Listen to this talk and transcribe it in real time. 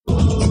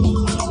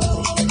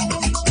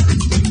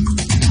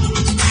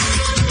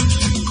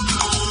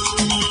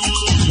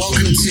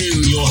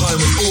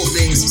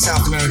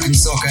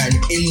Soccer, an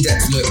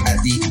in-depth look at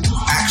the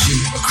action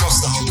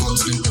across the whole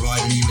continent,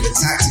 providing you with a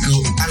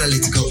tactical,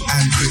 analytical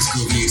and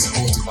critical view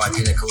supported by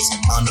Pinnacle's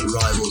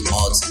unrivaled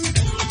odds.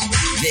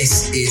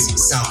 This is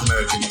South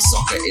American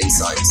Soccer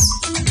Insights.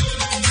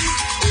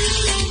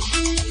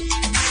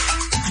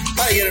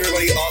 Hi again,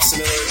 everybody. Austin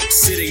Miller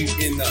sitting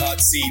in the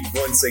hot seat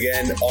once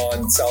again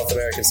on South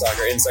American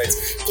Soccer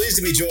Insights. Pleased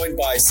to be joined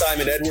by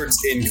Simon Edwards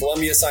in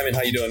Colombia. Simon,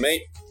 how you doing,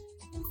 mate?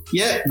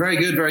 Yeah, very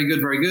good.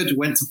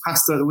 Went to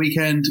Pasto at the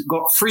weekend,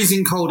 got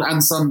freezing cold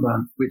and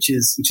sunburn, which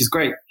is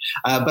great.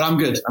 But I'm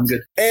good.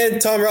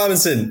 And Tom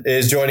Robinson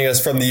is joining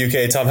us from the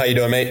UK. Tom, how you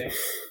doing, mate?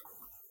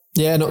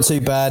 Yeah, not too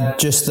bad.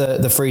 Just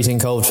the freezing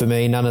cold for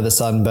me. None of the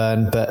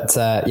sunburn, but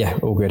yeah,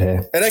 all good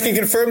here. And I can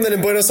confirm that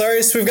in Buenos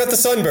Aires, we've got the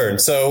sunburn.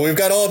 So we've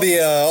got all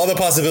the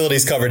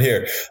possibilities covered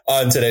here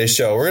on today's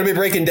show. We're going to be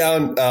breaking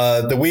down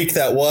the week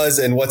that was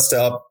and what's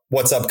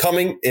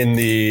upcoming in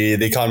the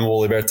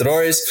CONMEBOL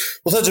Libertadores.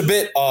 We'll touch a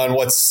bit on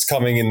what's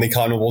coming in the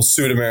CONMEBOL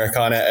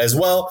Sudamericana as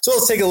well. So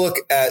let's take a look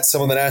at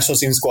some of the national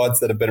team squads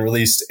that have been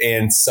released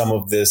and some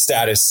of the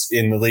status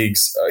in the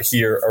leagues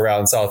here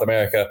around South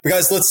America. But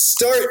guys, let's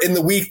start in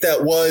the week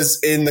that was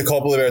in the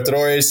Copa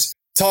Libertadores.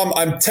 Tom,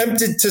 I'm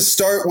tempted to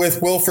start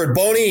with Wilfred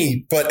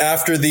Bony, but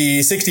after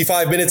the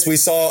 65 minutes we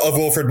saw of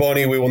Wilfred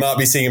Bony, we will not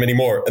be seeing him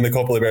anymore in the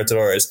Copa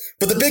Libertadores.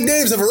 But the big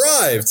names have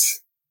arrived.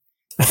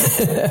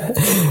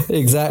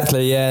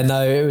 Exactly. Yeah,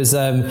 no, it was,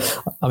 I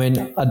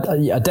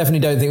definitely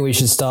don't think we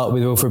should start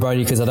with Wilfred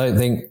Bony because I don't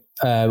think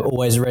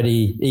Always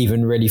Ready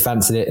even really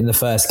fancied it in the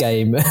first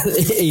game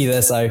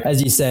either. So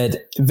as you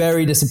said,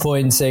 very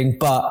disappointing,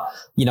 but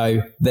you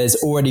know, there's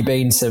already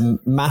been some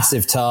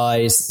massive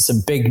ties,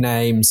 some big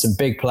names, some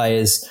big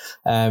players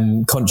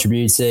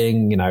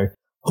contributing, you know,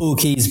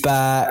 Hulky's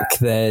back.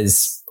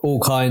 There's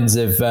all kinds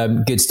of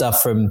good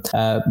stuff from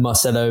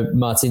Marcelo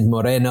Martins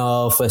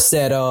Moreno,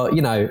 Fercero.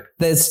 You know,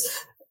 it's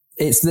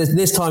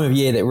this time of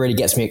year that really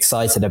gets me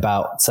excited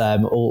about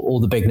all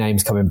the big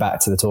names coming back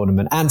to the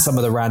tournament and some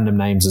of the random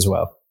names as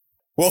well.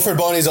 Wilfred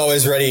Bony's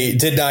Always Ready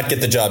did not get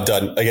the job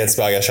done against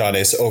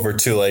Magallanes over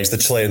two legs, the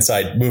Chilean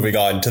side moving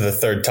on to the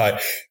third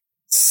tie.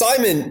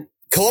 Simon,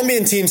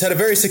 Colombian teams had a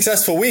very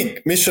successful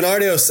week.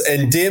 Millonarios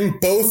and DIM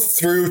both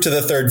through to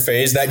the third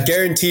phase. That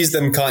guarantees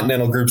them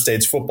continental group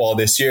stage football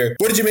this year.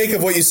 What did you make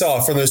of what you saw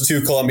from those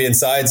two Colombian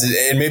sides?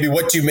 And maybe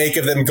what do you make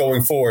of them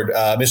going forward?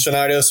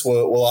 Millonarios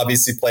will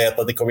obviously play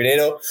Atlético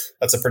Mineiro.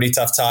 That's a pretty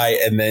tough tie.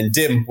 And then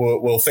DIM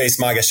will face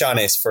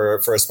Magallanes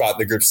for a spot in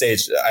the group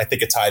stage. I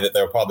think a tie that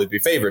they'll probably be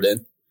favored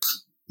in.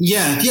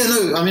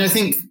 I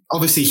think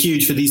obviously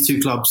huge for these two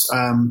clubs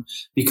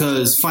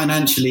because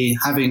financially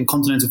having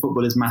continental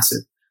football is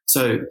massive.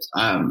 So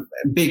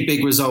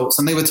big results,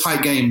 and they were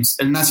tight games.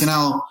 El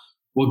Nacional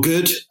were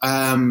good.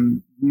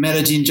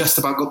 Medellin just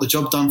about got the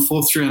job done,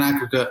 4-3 in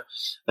aggregate.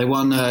 They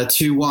won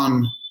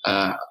 2-1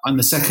 on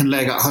the second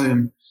leg at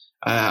home.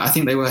 I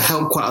think they were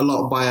helped quite a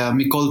lot by a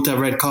Mikolta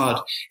red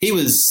card. He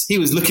was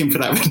looking for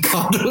that red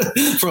card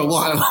for a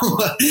while.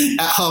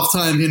 At half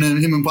time, him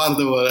and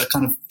Pardo were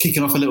kind of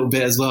kicking off a little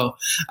bit as well.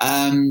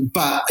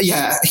 But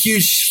yeah,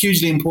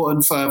 hugely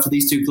important for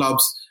these two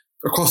clubs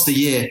across the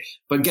year,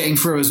 but getting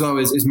through as well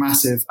is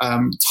massive.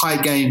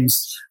 Tight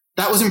games.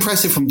 That was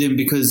impressive from DIM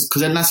because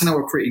El Nacional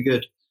were pretty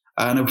good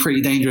and were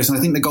pretty dangerous. And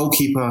I think the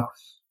goalkeeper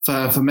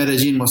for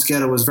Medellin,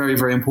 Mosquera, was very,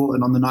 very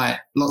important on the night.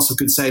 Lots of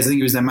good saves. I think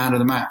he was their man of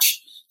the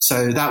match.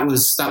 So that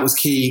was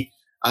key.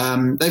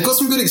 They've got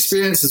some good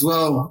experience as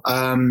well.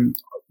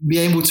 Be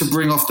able to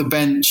bring off the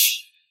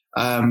bench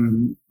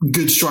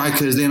good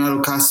strikers,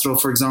 Leonardo Castro,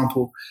 for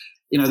example.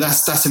 You know,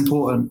 that's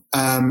important.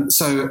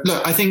 So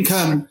look, I think,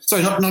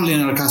 not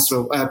Leonardo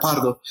Castro,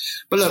 Pardo.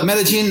 But look,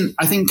 Medellin,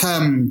 I think,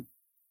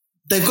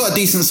 they've got a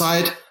decent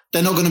side.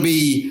 They're not going to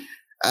be,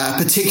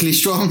 particularly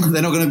strong.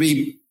 They're not going to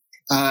be,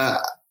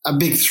 a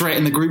big threat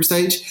in the group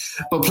stage,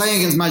 but playing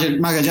against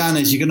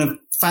Magallanes, you're going to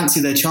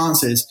fancy their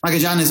chances.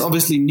 Magallanes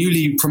obviously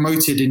newly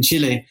promoted in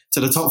Chile to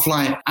the top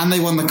flight and they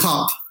won the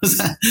cup.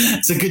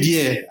 It's a good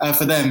year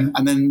for them.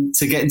 And then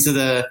to get into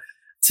the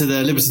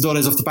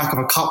Libertadores off the back of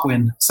a cup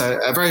win. So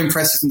very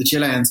impressive from the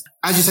Chileans.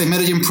 As you say,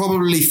 Medellin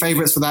probably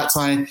favourites for that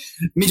tie.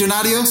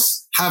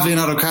 Millonarios have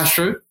Leonardo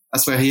Castro.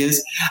 That's where he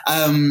is.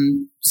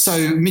 So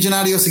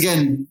Millonarios,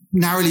 again,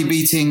 narrowly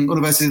beating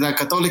Universidad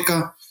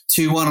Católica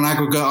 2-1 on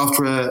aggregate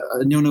after a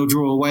 0-0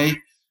 draw away.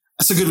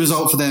 That's a good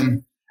result for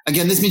them.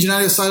 Again, this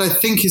Millonarios side, I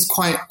think, is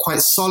quite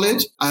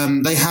solid.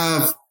 They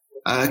have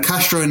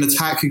Castro in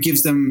attack who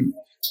gives them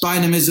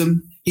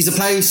dynamism. He's a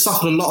player who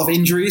suffered a lot of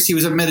injuries. He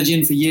was at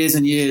Medellin for years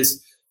and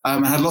years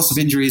and had lots of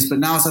injuries, but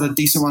now has had a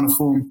decent run of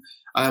form.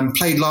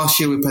 Played last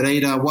year with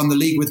Pereira, won the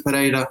league with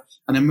Pereira,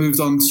 and then moved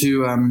on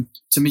to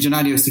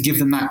Millonarios to give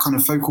them that kind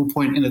of focal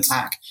point in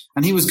attack.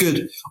 And he was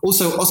good.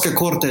 Also, Oscar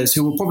Cortes,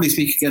 who we'll probably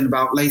speak again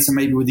about later,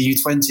 maybe with the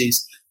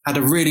U20s, had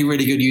a really,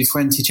 really good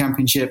U20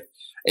 championship.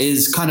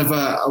 Is kind of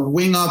a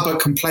winger, but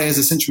can play as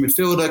a central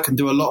midfielder, can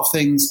do a lot of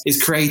things,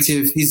 is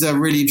creative. He's a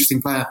really interesting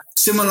player.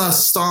 Similar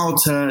style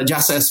to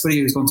Jassa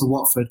Esprit, who's gone to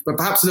Watford, but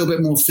perhaps a little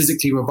bit more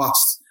physically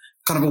robust.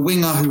 kind of a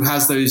winger who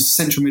has those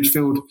central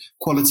midfield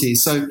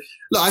qualities. So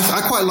look,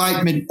 I quite like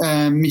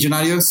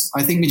Millonarios.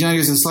 I think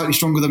Millonarios are slightly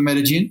stronger than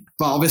Medellin,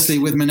 but obviously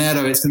with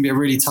Mineiro, it's going to be a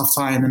really tough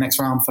tie in the next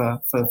round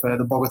for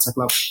the Bogota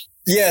club.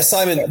 Yeah,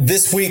 Simon,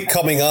 this week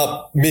coming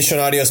up,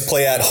 Millonarios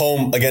play at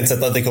home against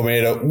Atlético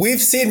Mineiro. We've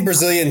seen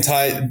Brazilian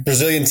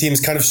teams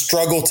kind of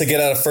struggle to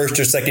get out of first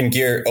or second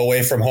gear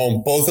away from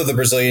home. Both of the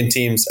Brazilian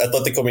teams,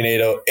 Atlético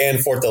Mineiro and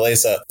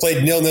Fortaleza,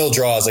 played 0-0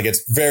 draws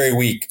against very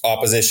weak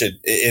opposition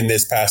in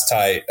this past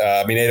tie.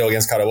 Mineiro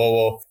against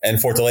Carabobo and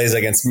Fortaleza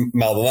against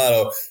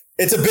Maldonado.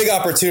 It's a big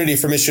opportunity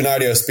for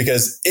Millonarios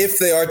because if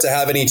they are to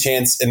have any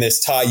chance in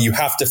this tie, you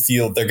have to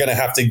feel they're going to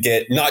have to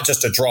get not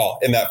just a draw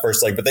in that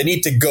first leg, but they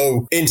need to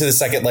go into the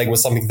second leg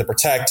with something to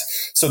protect.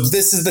 So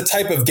this is the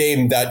type of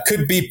game that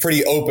could be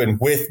pretty open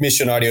with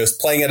Millonarios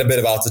playing at a bit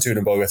of altitude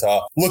in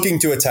Bogota, looking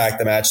to attack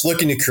the match,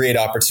 looking to create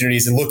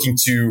opportunities and looking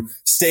to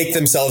stake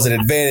themselves an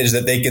advantage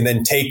that they can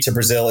then take to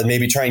Brazil and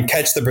maybe try and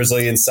catch the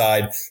Brazilian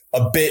side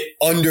a bit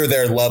under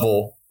their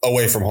level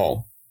away from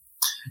home.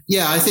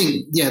 Yeah, I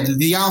think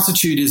the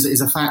altitude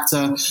is a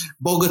factor.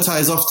 Bogota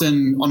is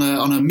often on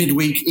a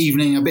midweek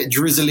evening, a bit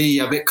drizzly,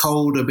 a bit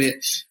cold, a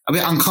bit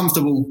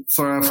uncomfortable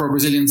for a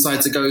Brazilian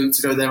side to go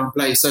there and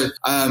play. So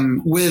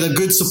with a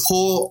good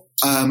support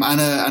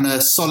and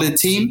a solid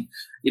team,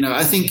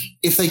 I think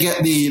if they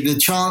get the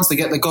chance, they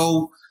get the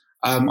goal.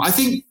 I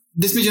think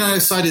this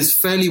Millonarios side is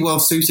fairly well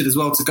suited as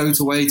well to go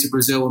away to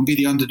Brazil and be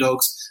the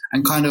underdogs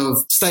and kind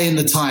of stay in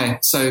the tie.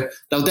 So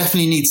they'll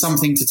definitely need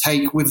something to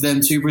take with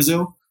them to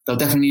Brazil. They'll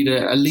definitely need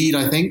a lead,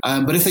 I think.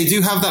 But if they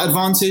do have that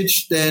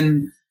advantage,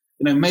 then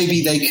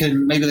maybe they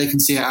can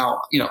see it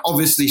out.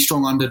 Obviously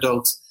strong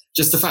underdogs.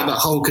 Just the fact that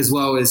Hulk as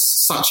well is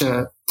such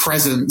a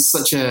presence,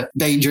 such a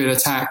danger in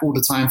attack all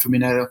the time for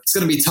Mineiro. It's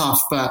going to be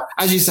tough. But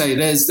as you say,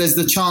 there's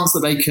the chance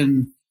that they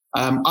can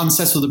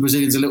unsettle the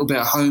Brazilians a little bit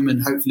at home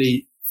and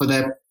hopefully, for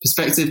their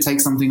perspective,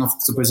 take something off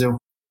to Brazil.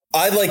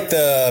 I like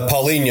the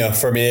Paulinho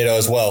for Mineiro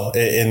as well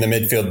in the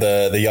midfield,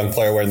 the young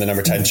player wearing the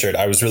number 10 shirt.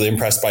 I was really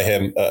impressed by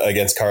him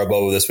against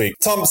Carabobo this week.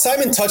 Tom,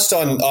 Simon touched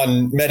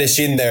on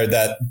Medellin there,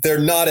 that they're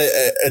not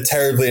a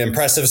terribly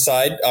impressive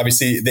side.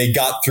 Obviously, they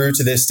got through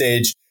to this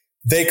stage.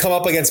 They come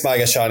up against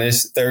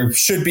Magallanes. They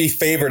should be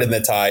favored in the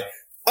tie.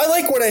 I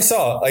like what I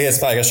saw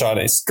against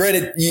Magallanes.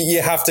 Granted,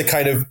 you have to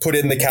kind of put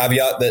in the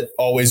caveat that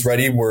Always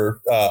Ready were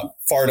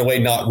far and away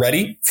not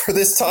ready for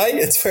this tie,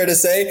 it's fair to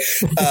say.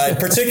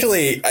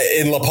 Particularly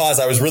in La Paz,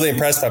 I was really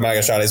impressed by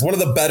Magallanes. One of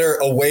the better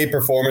away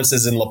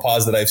performances in La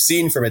Paz that I've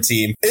seen from a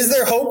team. Is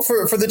there hope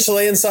for the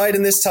Chilean side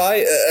in this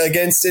tie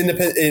against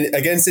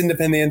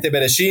Independiente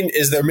Medellin?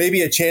 Is there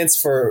maybe a chance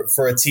for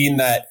a team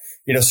that,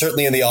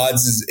 certainly in the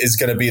odds is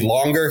going to be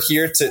longer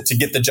here to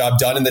get the job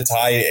done in the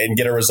tie and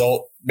get a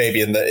result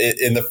maybe in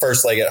the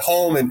first leg at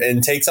home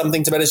and take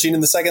something to Medellin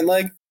in the second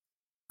leg?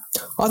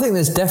 I think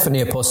there's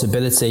definitely a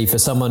possibility for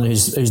someone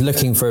who's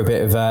looking for a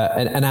bit of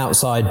an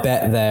outside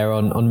bet there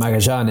on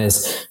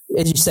Magallanes.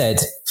 As you said,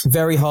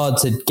 very hard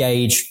to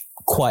gauge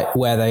quite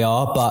where they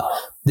are, but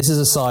this is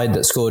a side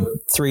that scored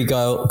 3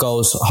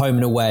 goals home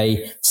and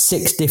away,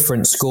 6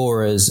 different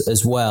scorers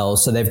as well.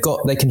 So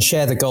they can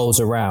share the goals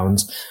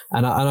around.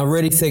 And I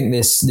really think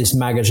this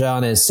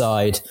Magallanes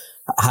side,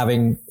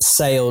 having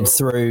sailed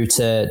through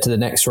to the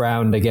next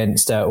round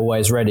against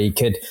Always Ready,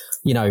 could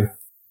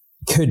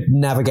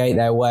navigate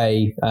their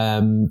way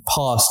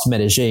past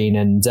Medellin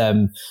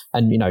and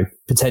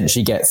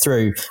potentially get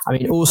through. I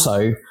mean,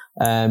 also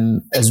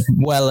as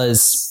well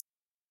as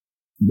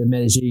the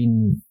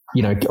Medellin,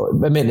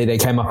 admittedly they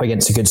came up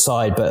against a good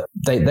side, but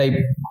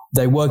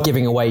they were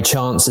giving away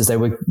chances.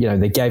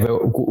 They gave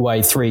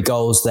away 3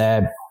 goals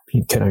there.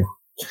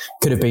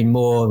 Could have been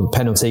more.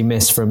 Penalty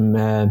miss from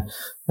El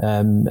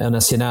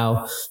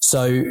Nacional.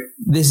 So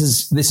this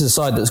is a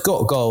side that's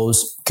got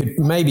goals, could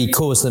maybe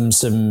cause them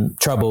some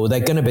trouble. They're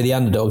going to be the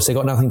underdogs. They've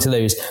got nothing to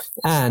lose,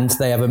 and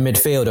they have a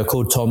midfielder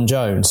called Tom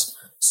Jones.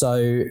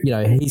 So,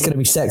 he's going to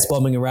be sex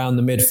bombing around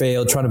the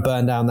midfield, trying to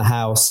burn down the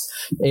house.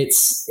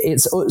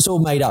 It's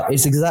all made up.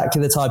 It's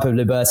exactly the type of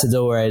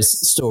Libertadores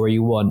story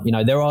you want.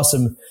 There are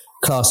some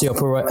classy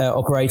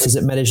operators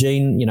at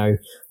Medellin.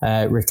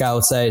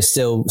 Ricalte is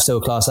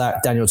still class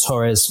act. Daniel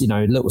Torres,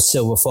 little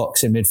silver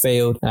fox in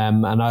midfield.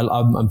 And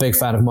I'm a big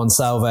fan of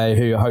Monsalve,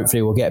 who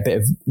hopefully will get a bit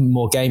of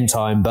more game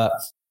time. But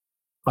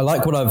I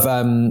like what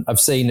I've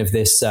seen of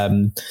this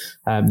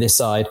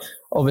side.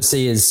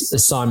 Obviously,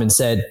 as Simon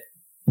said,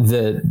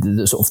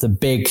 the sort of the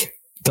big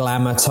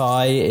glamour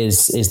tie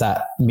is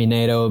that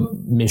Mineiro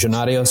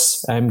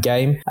Millonarios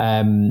game.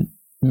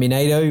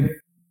 Mineiro,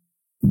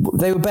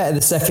 they were better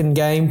the second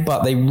game,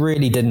 but they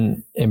really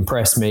didn't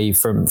impress me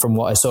from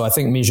what I saw. I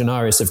think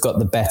Millonarios have got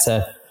the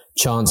better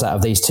chance out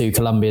of these 2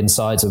 Colombian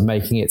sides of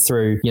making it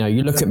through.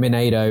 You look at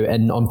Mineiro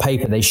and on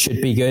paper they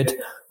should be good.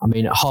 I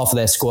mean, half of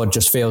their squad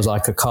just feels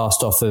like a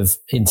cast off of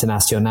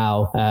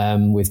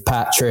Internacional, with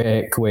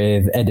Patrick,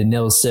 with Eden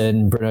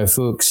Nilsson, Bruno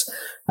Fuchs.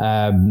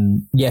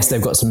 Yes,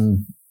 they've got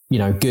some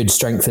good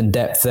strength and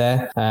depth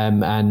there.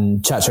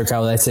 And Chacho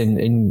Coudet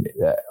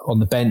on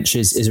the bench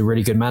is a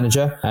really good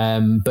manager.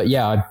 But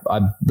yeah,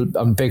 I'm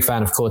a big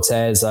fan of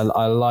Cortez. I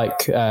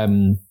like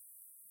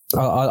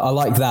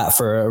that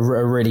for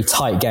a really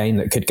tight game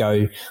that could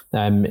go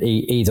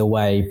either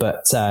way.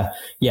 But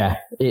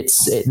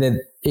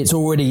it's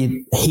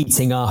already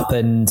heating up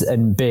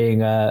and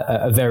being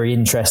a very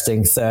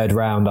interesting third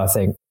round, I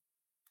think.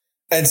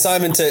 And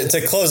Simon,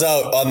 to close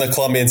out on the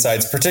Colombian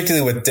sides,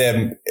 particularly with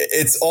DIM,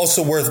 it's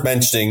also worth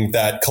mentioning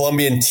that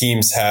Colombian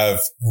teams have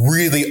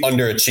really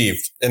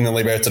underachieved in the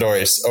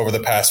Libertadores over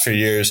the past few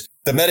years.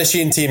 The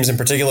Medellin teams in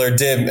particular,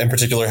 DIM in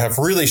particular, have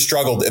really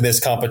struggled in this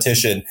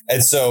competition.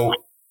 And so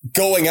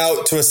going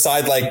out to a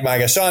side like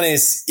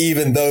Magallanes,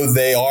 even though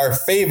they are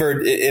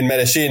favored in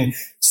Medellin,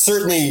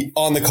 certainly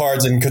on the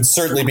cards and could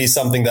certainly be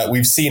something that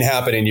we've seen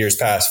happen in years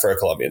past for a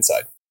Colombian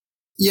side.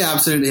 Yeah,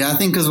 absolutely. I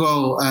think as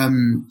well,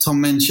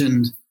 Tom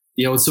mentioned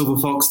the old Silver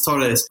Fox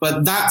Torres,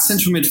 but that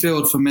central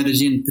midfield for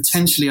Medellin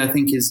potentially, I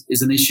think,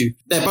 is an issue.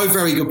 They're both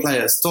very good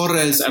players.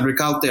 Torres and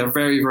Ricalte are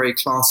very, very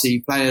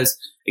classy players,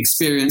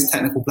 experienced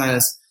technical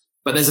players,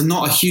 but there's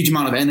not a huge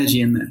amount of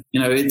energy in there.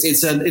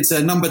 It's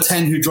a number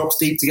 10 who drops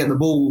deep to get the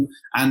ball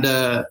and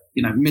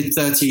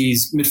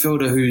mid-30s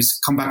midfielder who's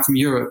come back from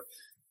Europe.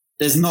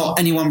 There's not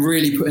anyone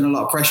really putting a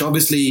lot of pressure.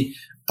 Obviously,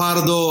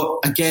 Pardo,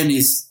 again,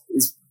 is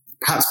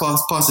perhaps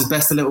past his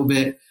best a little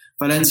bit.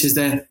 Valencia's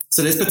there.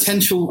 So there's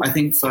potential, I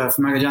think, for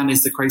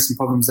Magallanes to create some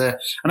problems there.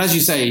 And as you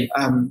say,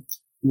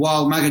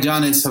 while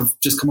Magallanes have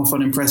just come off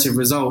an impressive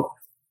result,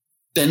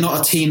 they're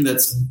not a team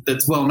that's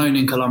well known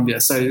in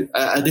Colombia. So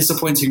a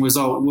disappointing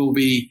result will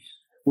be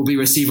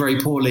received very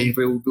poorly.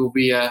 Will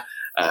be a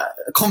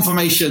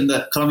confirmation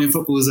that Colombian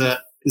football is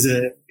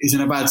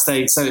in a bad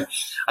state. So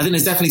I think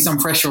there's definitely some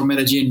pressure on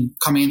Medellin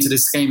coming into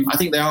this game. I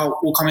think they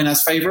will come in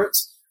as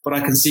favourites, but I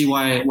can see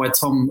why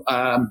Tom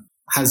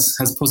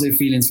has positive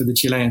feelings for the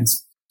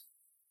Chileans.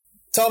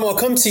 Tom, I'll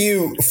come to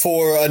you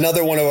for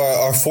another one of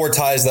our four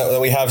ties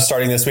that we have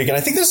starting this week. And I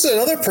think this is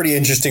another pretty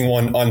interesting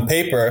one on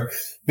paper,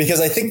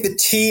 because I think the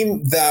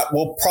team that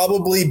will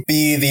probably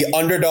be the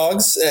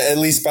underdogs, at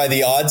least by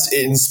the odds,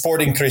 in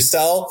Sporting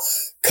Cristal,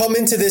 come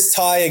into this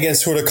tie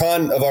against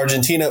Huracan of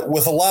Argentina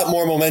with a lot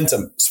more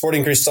momentum.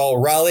 Sporting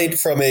Cristal rallied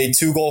from a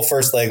 2-goal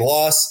first leg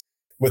loss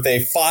with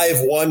a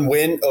 5-1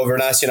 win over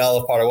Nacional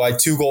of Paraguay,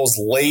 2 goals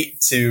late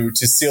to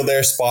seal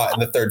their spot in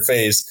the third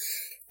phase.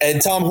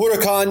 And Tom,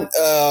 Huracan,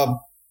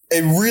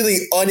 a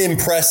really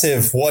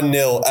unimpressive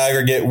 1-0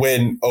 aggregate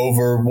win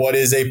over what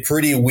is a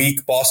pretty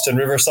weak Boston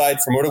River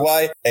side from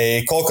Uruguay.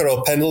 A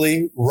Kokoro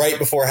penalty right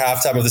before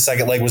halftime of the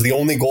second leg was the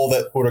only goal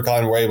that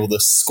Huracan were able to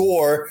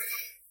score.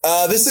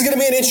 This is going to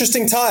be an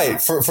interesting tie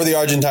for the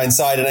Argentine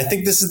side, and I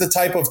think this is the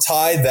type of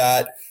tie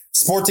that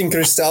Sporting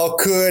Cristal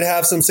could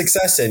have some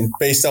success in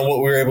based on what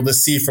we were able to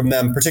see from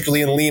them,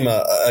 particularly in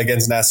Lima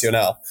against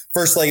Nacional.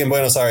 First leg in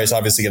Buenos Aires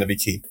obviously going to be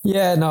key.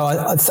 Yeah, no,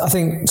 I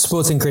think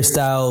Sporting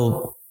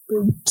Cristal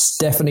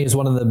definitely is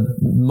one of the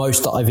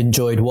most that I've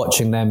enjoyed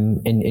watching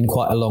them in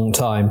quite a long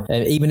time.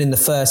 Even in the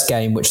first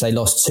game, which they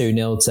lost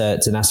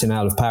 2-0 to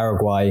Nacional of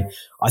Paraguay,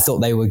 I thought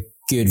they were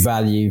good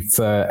value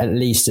for at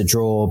least a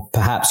draw.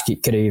 Perhaps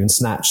could have even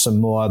snatched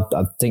some more.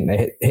 I think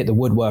they hit the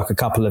woodwork a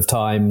couple of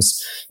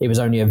times. It was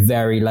only a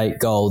very late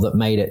goal that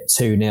made it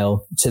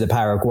 2-0 to the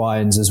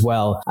Paraguayans as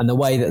well. And the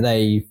way that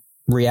they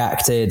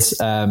reacted,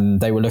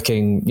 they were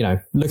looking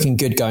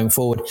good going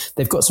forward.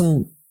 They've got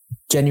some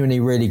genuinely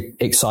really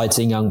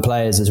exciting young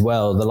players as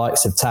well. The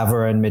likes of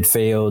Tavera in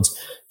midfield,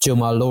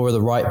 Gilmar Laura,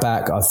 the right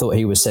back. I thought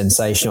he was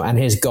sensational. And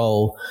his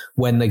goal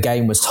when the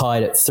game was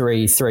tied at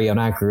 3-3 on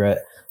aggregate,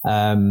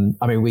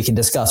 we can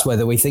discuss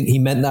whether we think he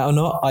meant that or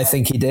not. I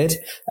think he did.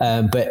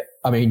 But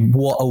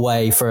what a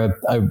way for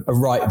a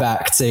right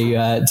back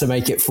to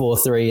make it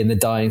 4-3 in the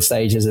dying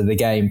stages of the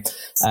game.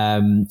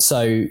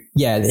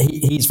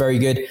 He's very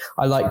good.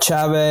 I like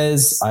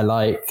Chavez. I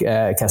like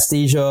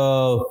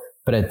Castillo,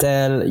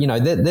 Pretel.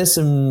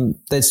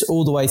 There's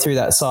all the way through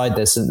that side.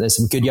 There's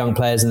some good young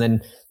players, and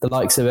then the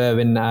likes of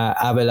Irvin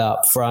Avila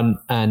up front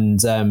and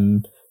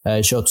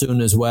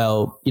Shotun as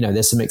well.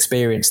 There's some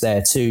experience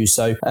there too.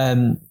 So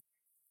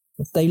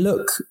they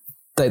look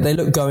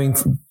going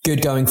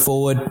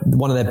forward.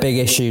 One of their big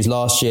issues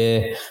last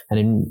year and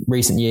in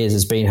recent years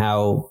has been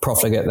how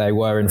profligate they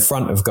were in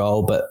front of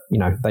goal. But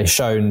they've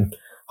shown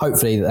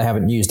hopefully that they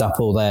haven't used up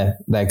all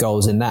their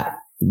goals in that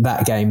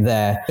game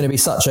there. It's going to be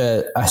such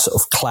a sort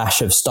of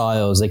clash of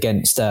styles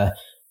against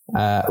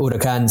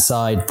Huracan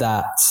side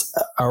that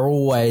are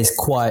always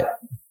quite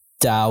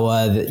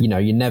dour. That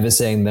you're never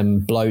seeing them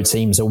blow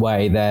teams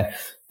away.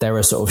 They're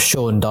a sort of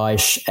Sean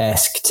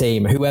Dyche-esque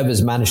team.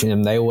 Whoever's managing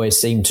them, they always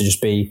seem to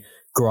just be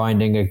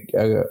grinding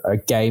a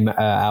game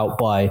out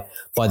by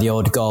the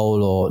odd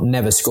goal or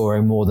never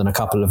scoring more than a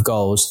couple of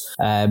goals.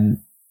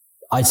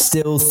 I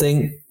still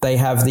think they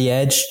have the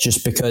edge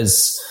just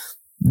because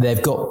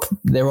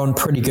they're on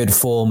pretty good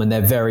form and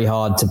they're very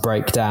hard to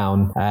break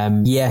down.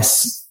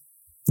 Yes,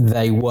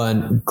 they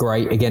weren't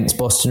great against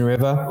Boston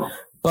River,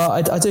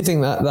 but I do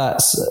think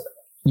that's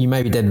you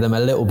maybe did them a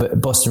little bit,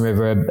 Boston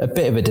River, a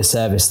bit of a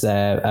disservice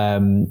there.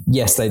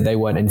 Yes, they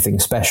weren't anything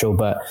special,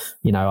 but,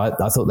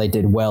 I thought they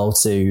did well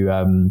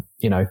to,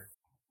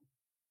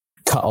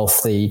 cut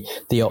off the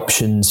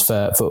options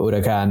for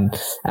Huracan.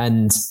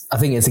 And I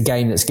think it's a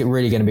game that's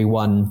really going to be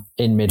won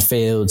in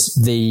midfield.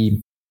 The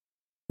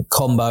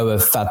combo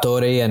of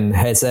Fattori and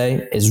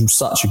Heze is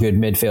such a good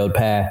midfield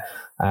pair.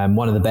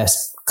 One of the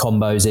best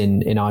combos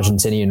in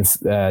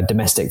Argentinian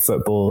domestic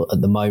football at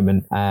the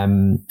moment.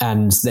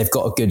 And they've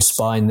got a good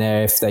spine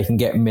there. If they can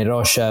get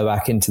Mirocha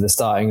back into the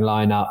starting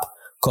lineup,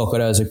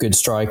 Kokoro is a good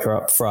striker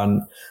up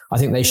front. I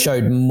think they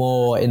showed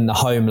more in the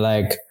home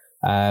leg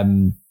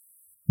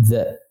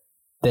that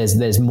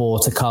there's more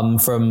to come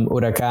from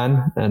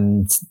Huracan,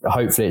 and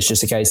hopefully it's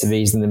just a case of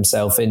easing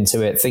themselves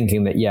into it,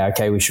 thinking that,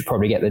 we should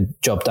probably get the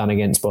job done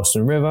against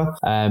Boston River.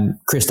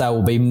 Cristal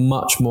will be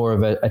much more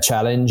of a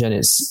challenge,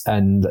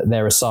 and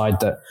they're a side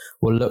that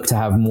will look to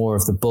have more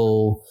of the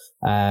ball.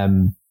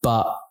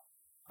 But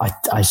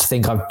I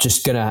think I'm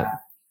just going to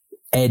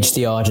edge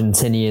the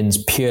Argentinians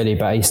purely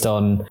based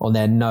on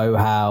their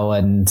know-how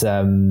and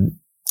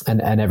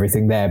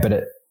everything there.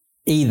 But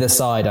either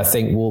side, I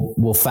think,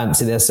 will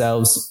fancy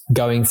themselves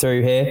going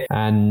through here,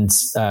 and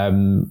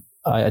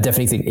I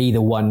definitely think either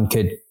one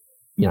could,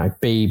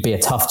 be a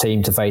tough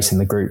team to face in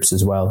the groups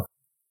as well.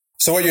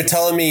 So what you're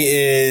telling me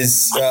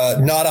is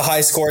not a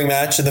high-scoring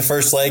match in the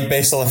first leg,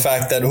 based on the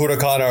fact that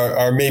Huracan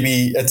are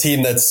maybe a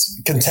team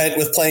that's content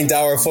with playing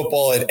dour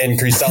football, and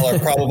Cristal are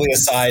probably a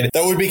side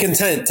that would be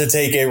content to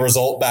take a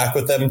result back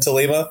with them to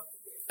Lima.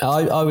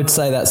 I would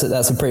say that's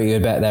a pretty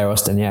good bet there,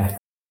 Austin. Yeah.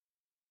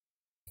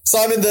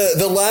 Simon,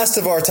 the last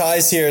of our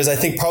ties here is, I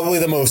think, probably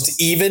the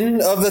most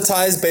even of the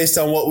ties based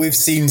on what we've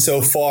seen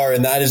so far,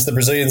 and that is the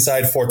Brazilian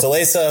side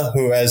Fortaleza,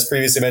 who, as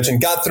previously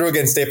mentioned, got through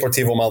against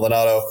Deportivo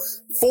Maldonado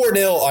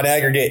 4-0 on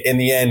aggregate in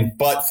the end,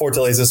 but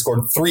Fortaleza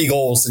scored 3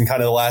 goals in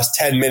kind of the last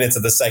 10 minutes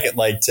of the second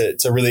leg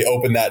to really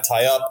open that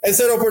tie up. And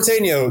Cerro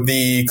Porteño,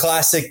 the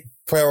classic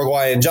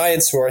Paraguayan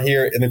giants who are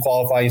here in the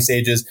qualifying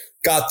stages,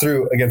 got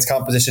through against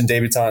competition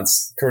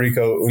debutants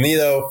Curicó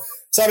Unido.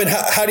 Simon,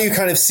 how do you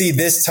kind of see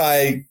this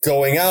tie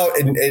going out?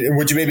 And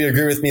would you maybe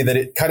agree with me that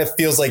it kind of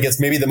feels like it's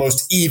maybe the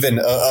most even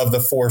of the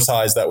 4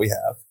 ties that we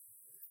have?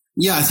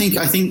 Yeah, I think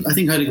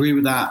I'd agree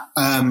with that.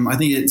 I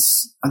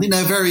think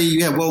they're very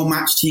well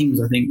matched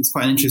teams. I think it's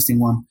quite an interesting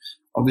one.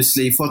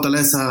 Obviously,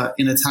 Fortaleza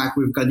in attack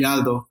with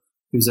Gallardo,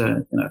 who's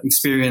a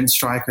experienced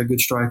striker,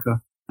 good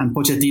striker, and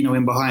Pochettino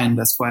in behind.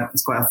 That's quite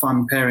a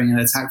fun pairing in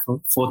attack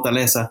for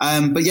Fortaleza.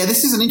 But yeah,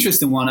 this is an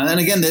interesting one. And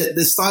again,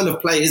 the style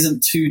of play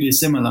isn't too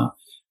dissimilar.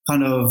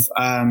 Kind of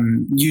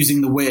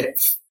using the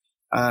width,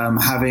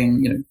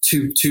 having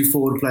two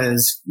forward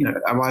players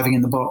arriving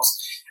in the box.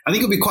 I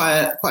think it'll be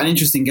quite an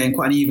interesting game,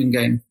 quite an even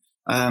game.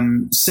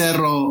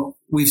 Cerro,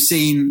 we've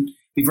seen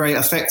be very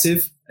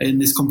effective in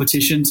this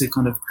competition to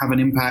kind of have an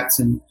impact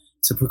and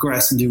to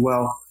progress and do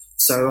well.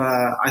 So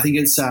I think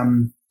it's I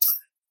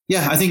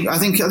think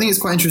it's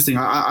quite interesting.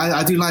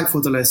 I do like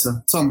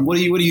Fortaleza. Tom, what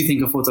do you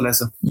think of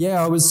Fortaleza?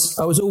 Yeah, I was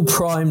all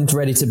primed,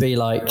 ready to be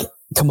like,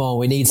 come on,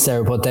 we need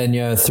Cerro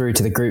Porteño through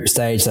to the group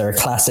stage. They're a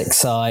classic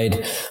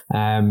side.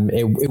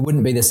 It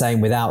wouldn't be the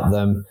same without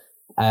them.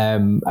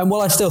 And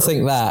while I still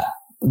think that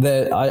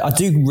I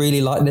do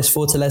really like this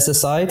Fortaleza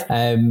side.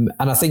 And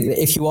I think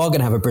that if you are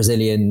going to have a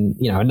Brazilian,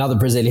 another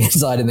Brazilian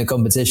side in the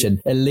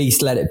competition, at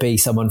least let it be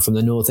someone from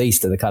the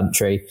northeast of the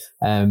country,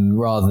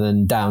 rather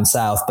than down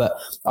south. But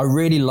I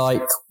really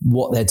like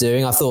what they're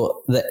doing. I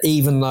thought that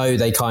even though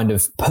they kind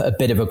of put a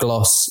bit of a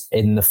gloss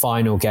in the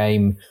final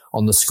game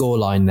on the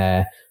scoreline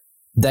there,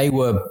 they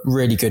were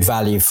really good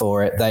value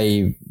for it.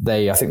 I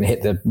think they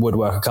hit the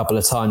woodwork a couple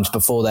of times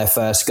before their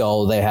first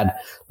goal. They had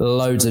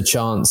loads of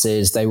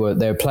chances. They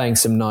were playing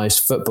some nice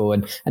football.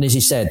 And as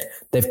you said,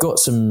 they've got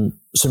some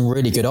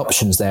really good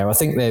options there. I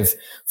think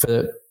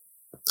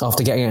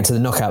after getting into the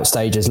knockout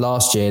stages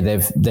last year,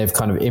 they've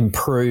kind of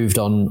improved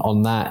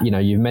on that.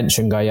 You've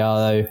mentioned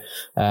Gallardo,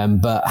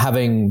 but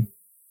having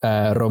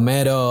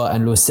Romero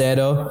and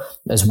Lucero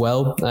as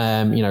well.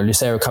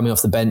 Lucero coming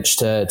off the bench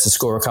to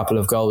score a couple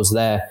of goals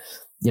there.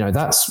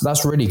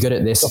 That's really good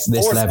at this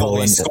level.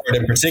 Goal he scored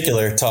in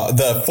particular,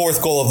 the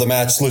 4th goal of the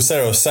match,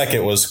 Lucero's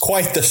second, was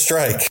quite the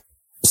strike.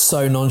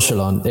 So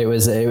nonchalant. It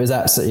was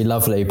absolutely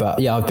lovely. But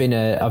yeah, I've been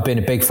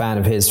a big fan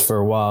of his for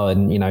a while,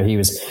 and he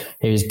was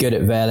good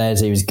at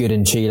Vélez. He was good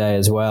in Chile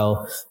as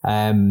well.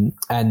 And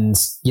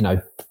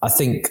I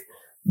think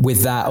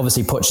with that,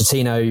 obviously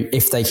Pochettino,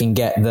 if they can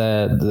get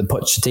the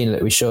Pochettino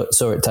that we saw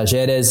at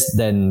Talleres,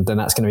 then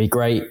that's going to be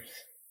great.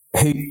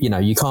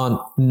 You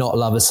can't not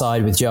love a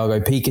side with Thiago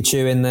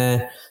Pikachu in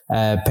there.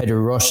 Pedro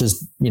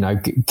Rocha's,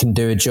 can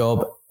do a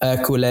job.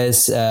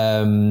 Hercules,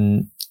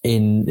 in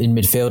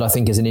midfield, I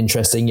think is an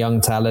interesting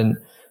young talent.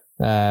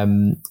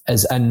 And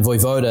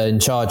Voivoda in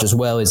charge as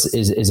well is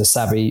a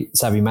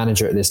savvy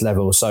manager at this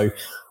level. So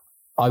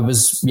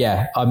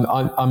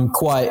I'm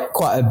quite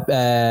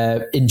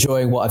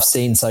enjoying what I've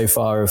seen so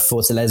far of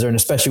Fortaleza, and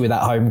especially with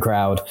that home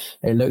crowd,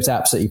 it looked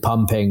absolutely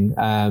pumping.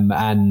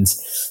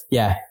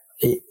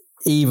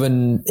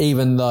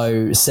 even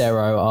though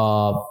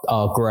Cerro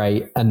are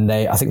great and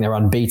I think they're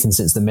unbeaten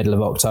since the middle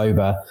of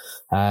October,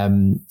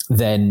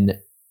 then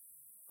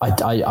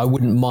I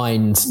wouldn't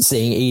mind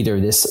seeing either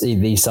of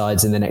these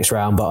sides in the next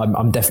round, but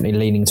I'm definitely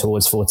leaning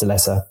towards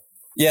Fortaleza.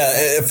 Yeah,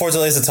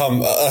 Fortaleza,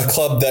 Tom, a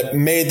club that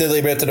made their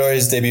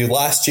Libertadores debut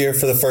last year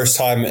for the first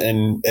time,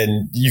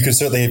 and you can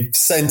certainly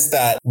sense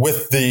that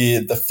with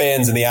the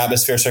fans and the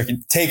atmosphere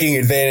taking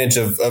advantage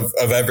of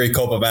every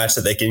Copa match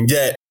that they can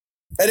get.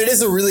 And it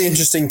is a really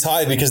interesting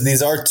tie because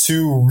these are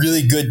two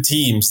really good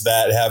teams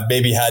that have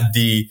maybe had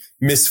the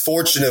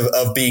misfortune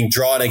of being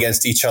drawn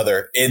against each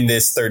other in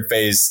this third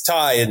phase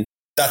tie. And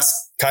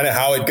that's kind of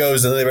how it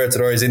goes in the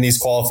Libertadores in these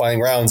qualifying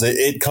rounds.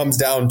 It comes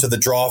down to the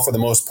draw for the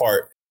most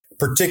part,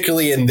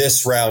 particularly in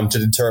this round, to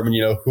determine,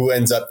 who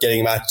ends up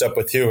getting matched up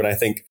with who. And I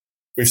think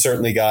we've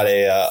certainly got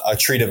a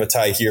treat of a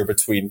tie here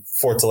between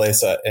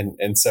Fortaleza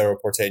and Cerro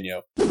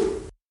Porteño.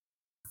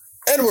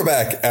 And we're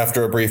back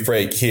after a brief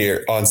break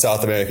here on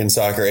South American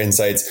Soccer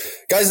Insights.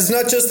 Guys, it's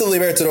not just the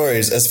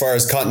Libertadores as far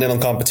as continental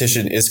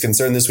competition is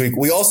concerned this week.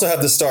 We also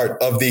have the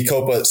start of the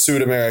Copa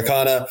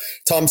Sudamericana.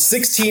 Tom,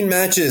 16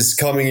 matches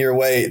coming your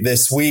way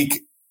this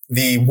week.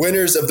 The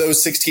winners of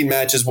those 16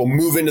 matches will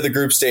move into the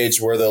group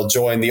stage where they'll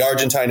join the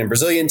Argentine and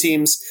Brazilian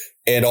teams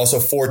and also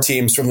 4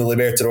 teams from the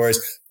Libertadores.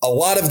 A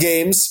lot of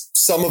games,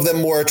 some of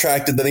them more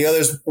attractive than the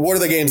others. What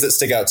are the games that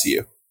stick out to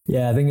you?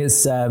 Yeah, I think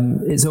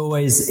it's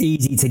always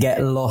easy to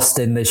get lost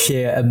in the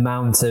sheer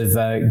amount of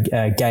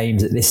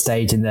games at this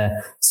stage in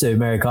the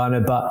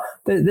Sudamericana, but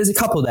there's a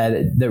couple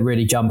there that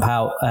really jump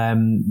out.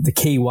 The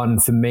key one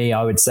for me,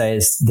 I would say,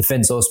 is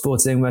Defensor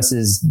Sporting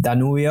versus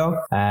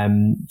Danubio,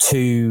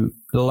 2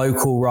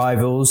 local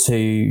rivals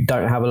who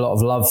don't have a lot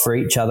of love for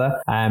each other,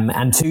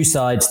 and 2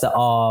 sides that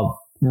are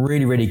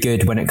really, really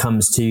good when it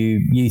comes to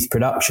youth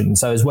production.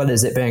 So as well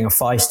as it being a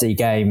feisty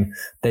game,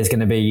 there's going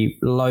to be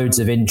loads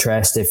of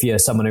interest if you're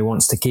someone who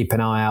wants to keep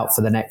an eye out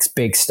for the next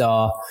big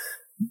star.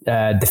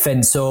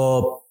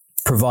 Defensor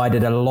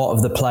provided a lot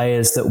of the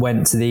players that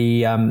went to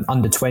the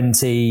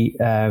under-20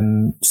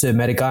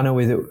 Sudamericana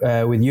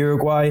with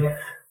Uruguay.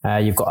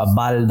 You've got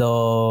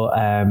Abaldo,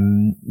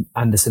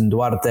 Anderson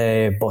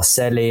Duarte,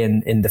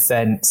 Boselli in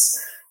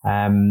defence,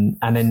 and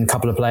then a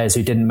couple of players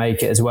who didn't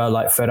make it as well,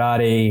 like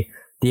Ferrari,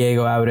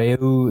 Diego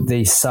Abreu,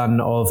 the son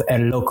of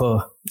El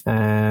Loco,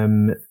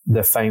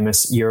 the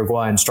famous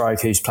Uruguayan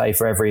striker who's played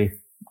for every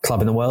club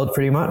in the world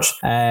pretty much.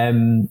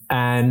 And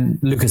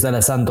Lucas de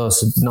los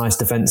Santos, nice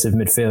defensive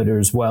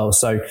midfielder as well.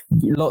 So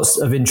lots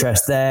of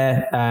interest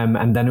there.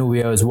 And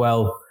Danubio as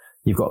well.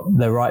 You've got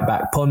the right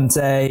back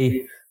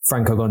Ponte,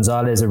 Franco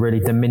Gonzalez, a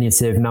really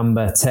diminutive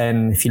number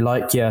 10. If you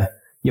like your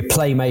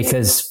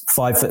playmakers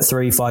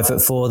 5'3",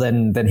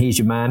 5'4", then he's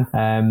your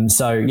man.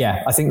 So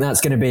yeah, I think that's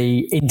going to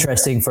be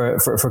interesting for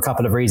a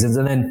couple of reasons.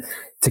 And then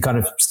to kind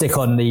of stick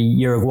on the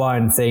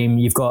Uruguayan theme,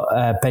 you've got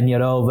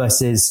Peñarol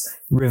versus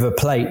River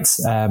Plate.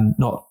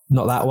 Not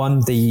that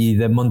one,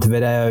 the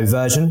Montevideo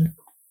version.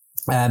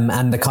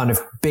 And the kind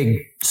of big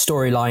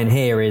storyline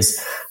here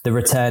is the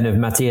return of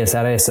Matias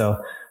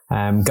Arezzo.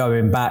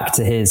 Going back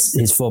to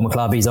his former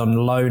club. He's on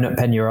loan at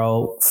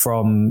Peñarol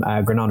from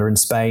Granada in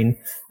Spain.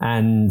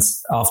 And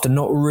after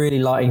not really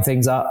lighting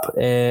things up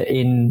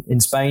in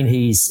Spain,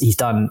 he's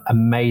done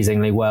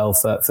amazingly well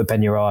for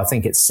Peñarol. I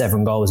think it's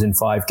 7 goals in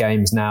 5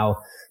 games now.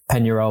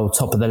 Peñarol,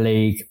 top of the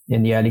league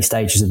in the early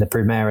stages of the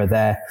Primera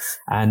there.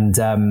 And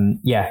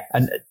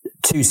and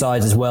 2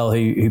 sides as well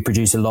who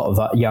produce a lot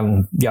of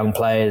young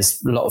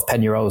players, a lot of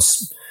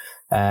Peñarol's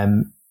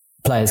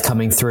players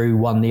coming through,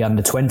 won the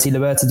under-20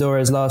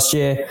 Libertadores last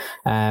year.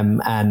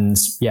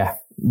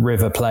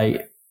 River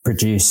Plate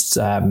produced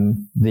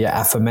the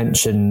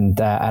aforementioned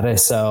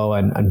Arezzo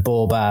and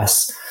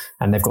Borbas,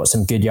 and they've got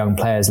some good young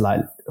players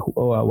like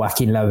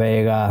Joaquin La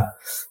Vega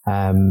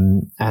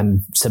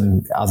and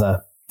some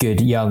other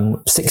good young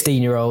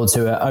 16-year-olds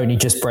who are only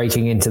just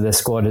breaking into the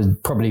squad.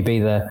 Would probably be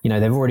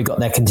they've already got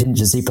their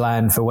contingency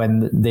plan for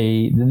when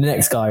the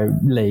next guy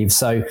leaves.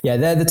 So yeah,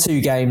 they're the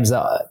 2 games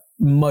that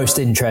most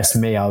interest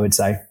me, I would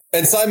say.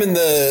 And Simon,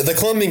 the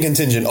Colombian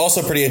contingent,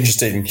 also pretty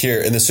interesting here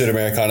in the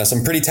Sudamericana.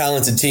 Some pretty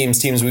talented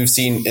teams we've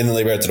seen in the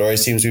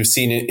Libertadores, teams we've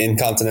seen in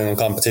continental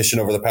competition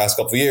over the past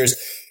couple of years.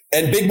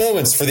 And big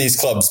moments for these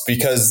clubs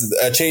because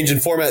a change in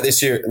format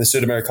this year in the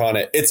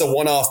Sudamericana. It's a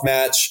one-off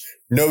match,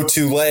 no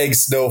 2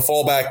 legs, no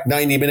fallback,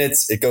 90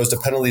 minutes. It goes to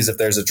penalties if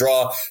there's a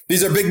draw.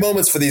 These are big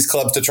moments for these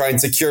clubs to try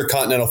and secure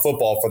continental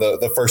football for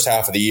the first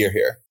half of the year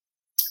here.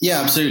 Yeah,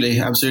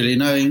 absolutely.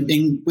 No,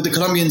 with the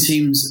Colombian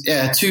teams,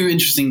 2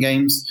 interesting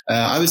games.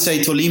 I would say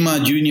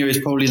Tolima Junior is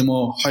probably the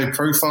more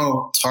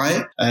high-profile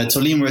tie.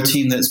 Tolima, a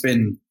team that's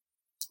been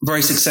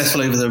very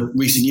successful over the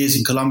recent years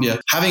in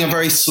Colombia, having a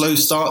very slow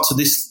start to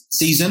this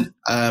season.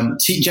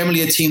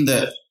 Generally a team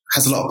that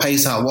has a lot of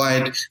pace out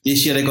wide.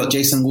 This year they got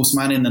Jason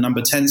Guzman in the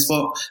number 10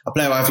 spot, a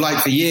player I've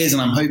liked for years,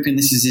 and I'm hoping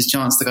this is his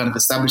chance to kind of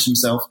establish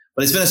himself.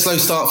 But it's been a slow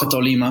start for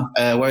Tolima,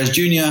 whereas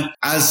Junior,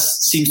 as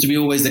seems to be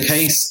always the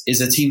case, is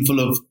a team full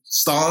of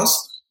stars.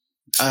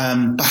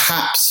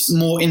 perhaps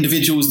more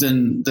individuals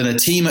than a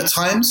team at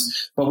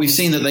times, but we've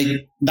seen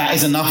that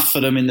is enough for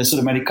them in the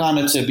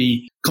Sudamericana to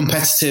be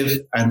competitive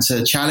and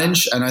to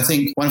challenge. And I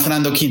think Juan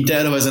Fernando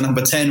Quintero as a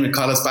number 10 with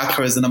Carlos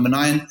Bacca as the number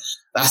 9,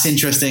 that's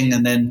interesting.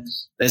 And then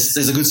there's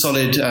a good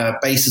solid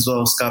base as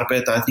well.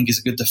 Scarpetta, I think, is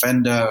a good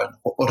defender.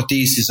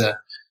 Ortiz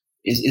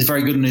is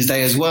very good on his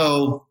day as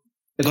well.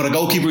 They've got a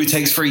goalkeeper who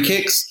takes free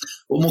kicks.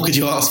 What more could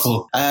you ask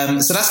for?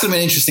 So that's going to be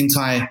an interesting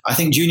tie. I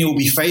think Junior will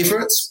be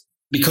favourites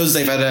because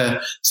they've had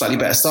a slightly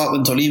better start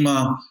than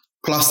Tolima.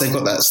 Plus, they've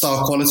got that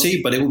star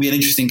quality. But it will be an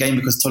interesting game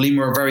because Tolima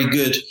are very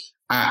good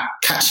at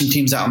catching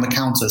teams out on the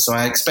counter. So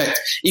I expect,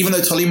 even though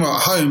Tolima are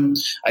at home,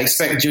 I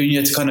expect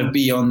Junior to kind of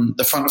be on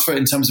the front foot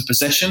in terms of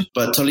possession.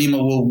 But Tolima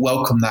will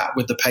welcome that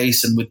with the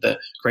pace and with the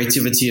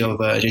creativity of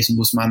Jason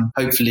Guzman,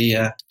 hopefully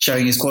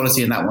showing his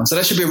quality in that one. So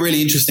that should be a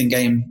really interesting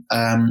game.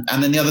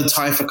 And then the other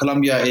tie for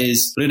Colombia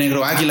is Rio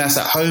Negro Águilas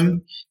at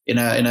home in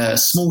a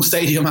small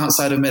stadium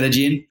outside of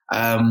Medellin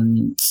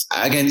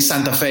against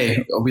Santa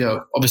Fe,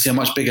 obviously a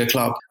much bigger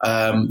club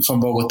from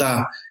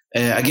Bogota.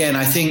 Again,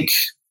 I think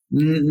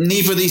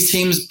neither of these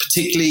teams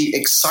particularly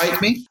excite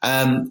me.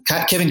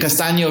 Kevin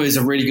Castaño is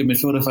a really good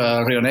midfielder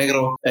for Rio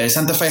Negro.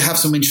 Santa Fe have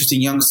some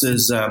interesting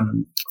youngsters.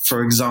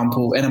 For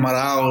example,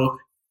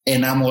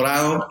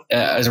 Enamorado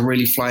as a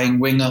really flying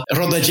winger.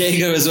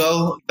 Rodallega as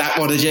well. That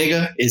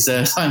Rodallega is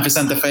signed for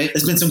Santa Fe.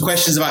 There's been some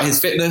questions about his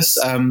fitness.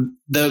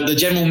 The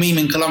general meme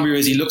in Colombia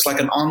is he looks like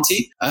an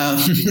auntie.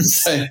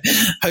 So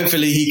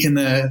hopefully he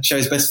can show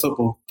his best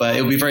football. But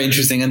it'll be very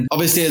interesting. And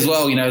obviously as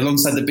well,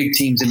 alongside the big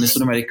teams in the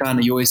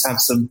Sudamericana, you always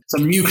have some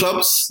new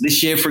clubs.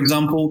 This year, for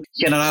example,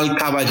 General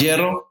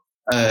Caballero,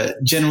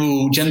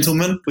 General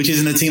Gentleman, which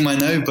isn't a team I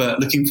know, but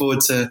looking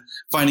forward to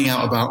finding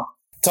out about.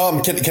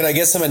 Tom, can I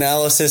get some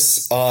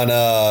analysis on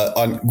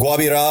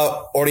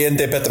Guabirá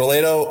Oriente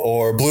Petrolero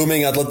or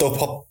Blooming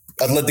Atlético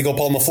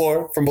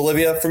Palmaflor from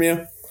Bolivia from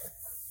you?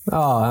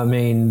 Oh, I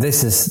mean,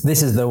 this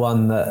is the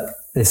one that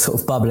is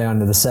sort of bubbling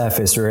under the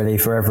surface, really,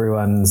 for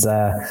everyone's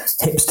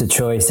hipster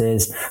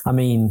choices. I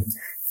mean,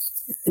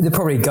 the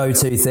probably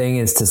go-to thing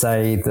is to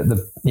say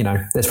that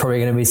there's probably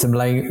going to be some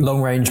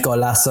long-range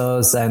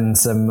golazos and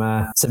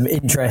some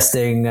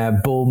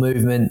interesting ball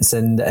movements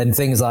and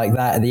things like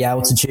that at the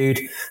altitude.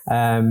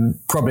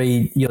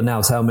 Probably you'll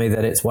now tell me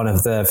that it's one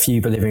of the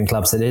few Bolivian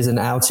clubs that is an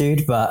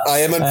altitude, but I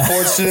am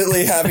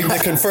unfortunately having to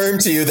confirm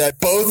to you that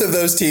both of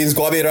those teams,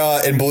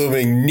 Guabirá and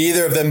Blooming,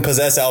 neither of them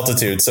possess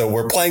altitude. So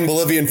we're playing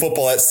Bolivian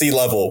football at sea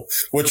level,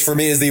 which for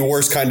me is the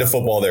worst kind of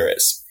football there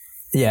is.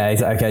 Yeah,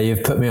 okay,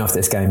 you've put me off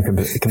this game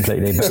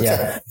completely, but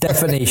yeah,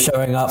 definitely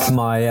showing up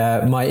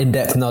my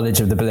in-depth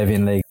knowledge of the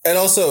Bolivian league. And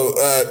also,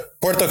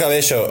 Puerto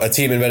Cabello, a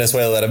team in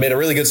Venezuela that have made a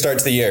really good start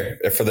to the year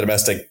for the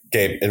domestic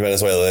game in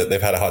Venezuela.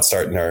 They've had a hot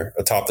start and are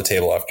atop the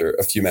table after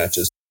a few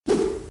matches. All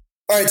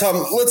right,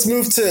 Tom, let's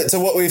move to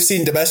what we've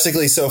seen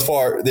domestically so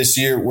far this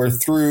year. We're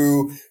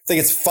through, I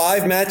think it's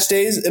 5 match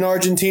days in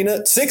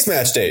Argentina, 6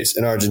 match days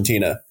in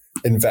Argentina,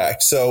 in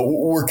fact. So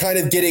we're kind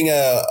of getting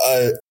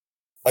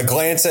a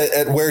glance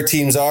at where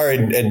teams are,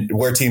 and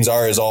where teams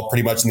are is all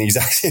pretty much in the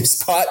exact same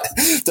spot.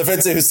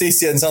 Defensa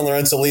Justicia and San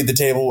Lorenzo lead the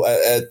table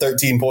at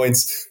 13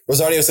 points.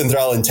 Rosario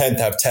Central and 10th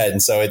have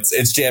 10. So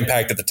it's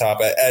jam-packed at the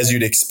top, as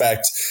you'd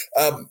expect.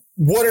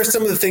 What are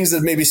some of the things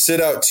that maybe stood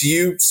out to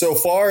you so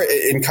far,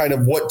 and kind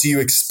of what do you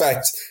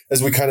expect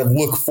as we kind of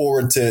look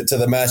forward to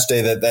the match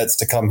day that's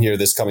to come here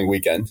this coming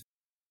weekend?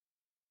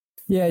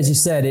 Yeah, as you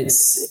said,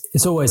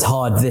 it's always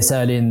hard this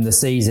early in the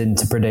season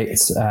to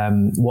predict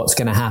what's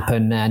going to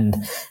happen. And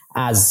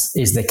as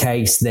is the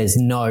case, there's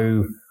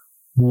no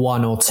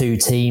 1 or 2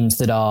 teams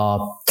that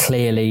are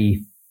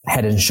clearly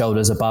head and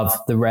shoulders above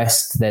the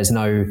rest. There's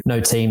no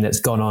team that's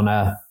gone on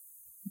a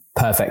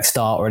perfect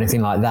start or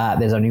anything like that.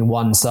 There's only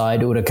one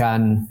side,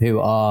 Huracan, who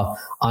are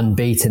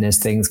unbeaten as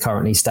things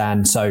currently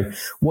stand. So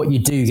what you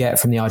do get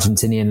from the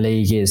Argentinian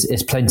league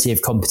is plenty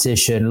of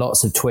competition,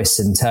 lots of twists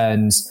and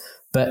turns.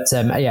 But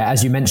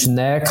as you mentioned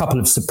there, a couple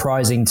of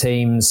surprising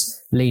teams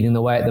leading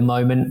the way at the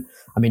moment.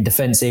 I mean,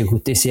 Defensa y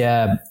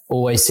Justicia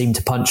always seem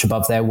to punch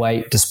above their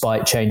weight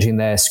despite changing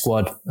their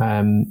squad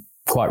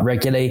quite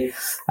regularly.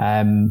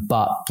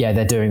 But yeah,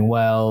 they're doing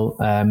well.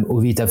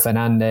 Uvita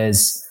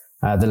Fernandez,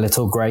 the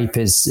little grape,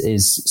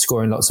 is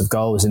scoring lots of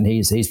goals, and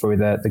he's probably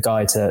the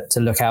guy to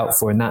look out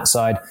for in that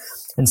side.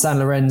 And San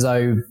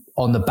Lorenzo,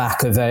 on the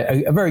back of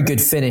a very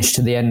good finish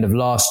to the end of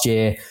last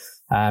year,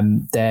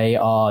 they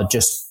are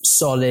just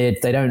solid.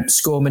 They don't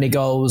score many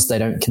goals. They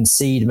don't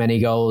concede many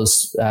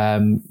goals,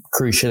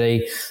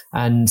 crucially.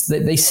 And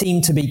they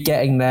seem to be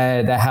getting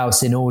their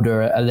house in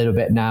order a little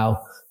bit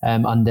now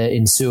under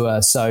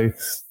Insua. So,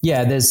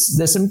 yeah,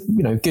 there's some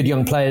good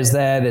young players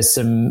there. There's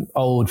some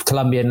old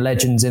Colombian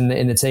legends in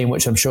the team,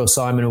 which I'm sure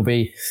Simon will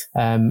be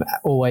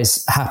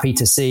always happy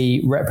to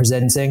see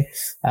representing.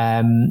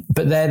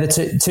 But they're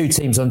the two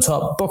teams on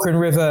top. Boca and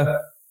River,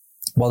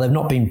 while they've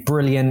not been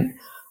brilliant,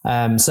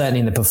 certainly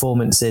in the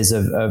performances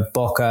of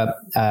Boca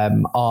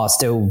are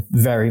still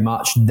very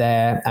much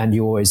there, and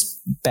you always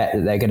bet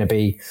that they're going to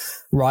be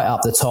right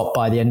up the top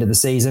by the end of the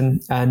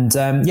season. And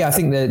I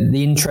think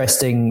the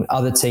interesting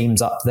other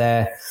teams up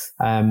there,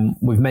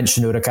 we've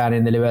mentioned Huracan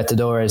in the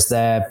Libertadores.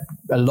 They're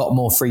a lot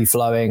more free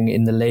flowing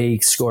in the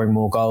league, scoring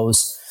more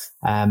goals,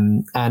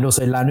 and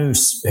also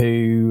Lanús,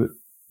 who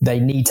they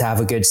need to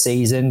have a good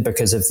season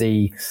because of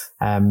the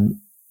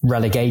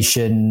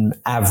relegation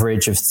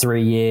average of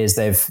 3 years.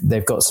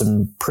 They've got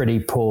some pretty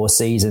poor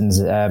seasons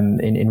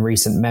in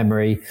recent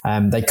memory.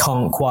 They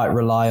can't quite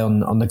rely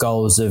on the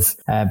goals of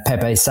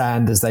Pepe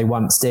Sand as they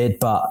once did,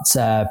 but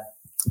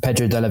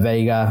Pedro de la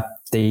Vega,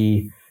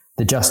 the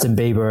Justin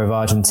Bieber of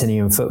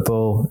Argentinian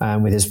football,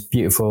 with his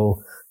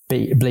beautiful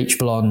bleach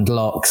blonde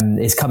locks,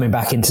 is coming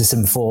back into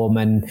some form,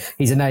 and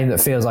he's a name that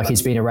feels like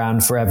he's been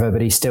around forever,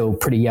 but he's still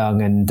pretty young,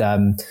 and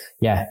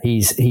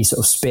he's sort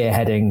of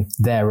spearheading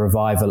their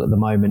revival at the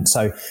moment.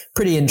 So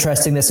pretty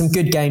interesting. There's some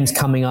good games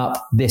coming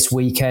up this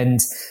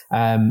weekend.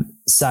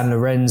 San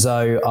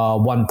Lorenzo are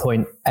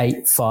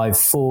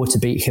 1.854 to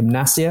beat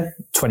Gimnasia,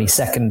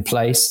 22nd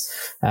place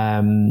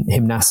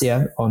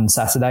Gimnasia on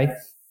Saturday.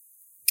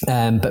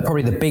 But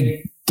probably the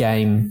big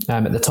game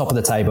at the top of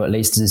the table, at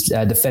least, is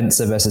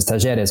Defensa versus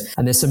Talleres.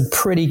 And there's some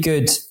pretty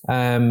good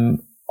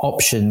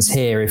options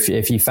here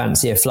if you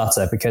fancy a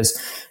flutter, because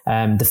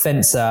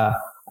Defensa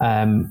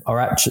are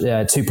actually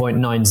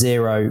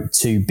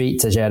 2.90 to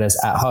beat Talleres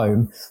at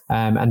home,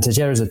 and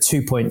Talleres are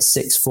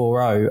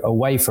 2.640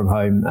 away from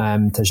home.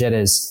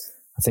 Talleres,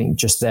 I think,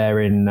 just there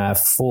in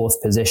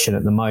fourth position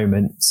at the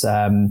moment.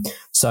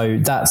 So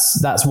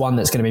that's one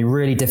that's going to be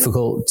really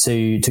difficult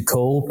to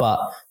call, but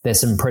there's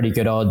some pretty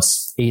good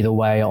odds either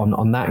way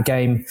on that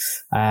game.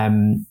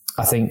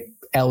 I think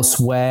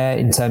elsewhere,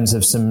 in terms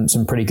of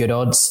some pretty good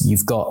odds,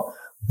 you've got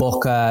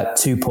Boca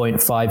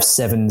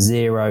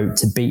 2.570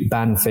 to beat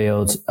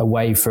Banfield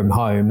away from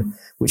home,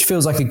 which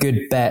feels like a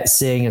good bet,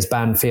 seeing as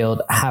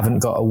Banfield haven't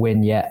got a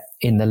win yet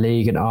in the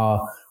league and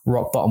are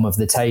rock bottom of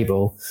the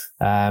table.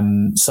 I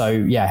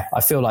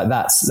feel like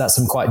that's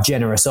some quite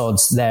generous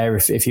odds there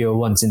if you're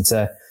wanting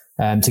to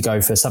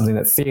go for something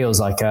that feels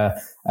like a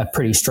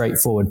pretty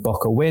straightforward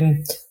Boca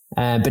win.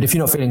 But if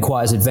you're not feeling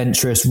quite as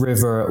adventurous,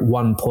 River at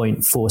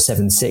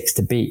 1.476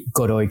 to beat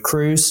Godoy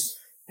Cruz,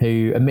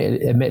 who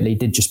admittedly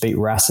did just beat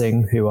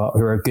Racing, who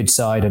are a good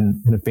side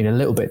and have been a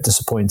little bit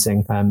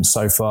disappointing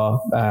so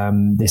far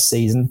this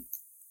season.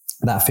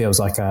 That feels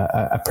like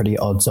a pretty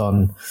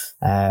odds-on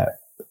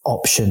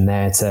option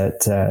there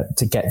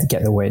to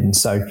get the win.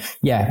 So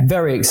yeah,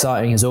 very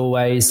exciting as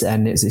always,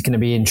 and it's going to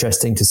be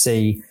interesting to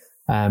see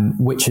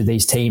which of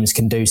these teams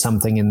can do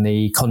something in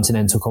the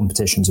continental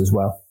competitions as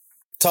well.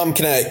 Tom,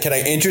 can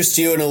I interest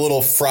you in a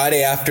little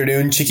Friday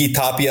afternoon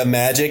Chiquitapia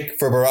magic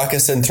for Barraca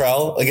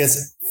Central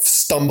against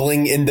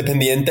stumbling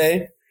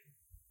Independiente?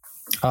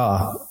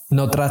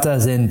 No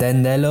tratas de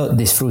entenderlo,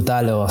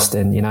 disfrútalo,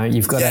 Austin. You know,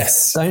 you've got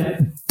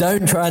to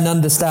don't try and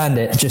understand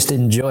it, just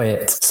enjoy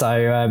it.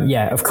 So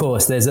of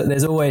course,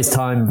 there's always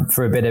time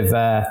for a bit of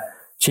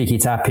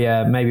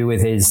Chiquitapia, maybe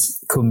with his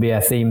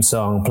cumbia theme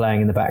song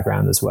playing in the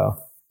background as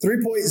well.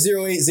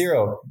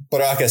 3.080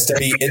 Barracas to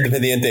beat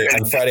Independiente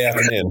on Friday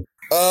afternoon.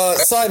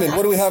 Simon,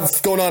 what do we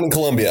have going on in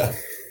Colombia?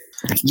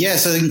 Yeah,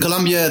 so in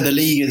Colombia, the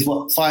league is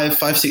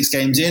five, 6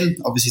 games in.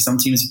 Obviously, some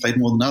teams have played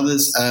more than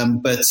others.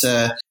 But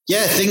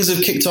things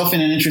have kicked off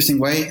in an interesting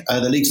way.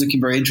 The league's looking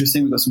very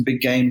interesting. We've got some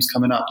big games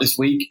coming up this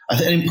week. I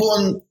think an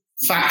important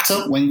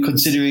factor when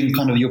considering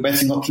kind of your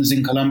betting options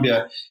in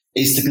Colombia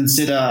is to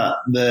consider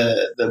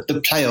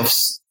the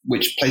playoffs,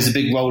 which plays a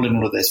big role in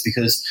all of this,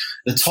 because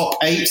the top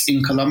 8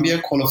 in Colombia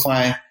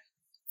qualify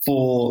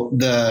for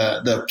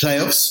the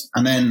playoffs,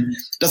 and then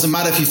it doesn't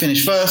matter if you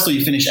finish first or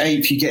you finish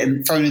 8th, you get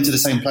thrown into the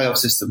same playoff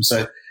system.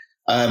 So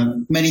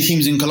many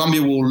teams in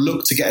Colombia will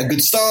look to get a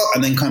good start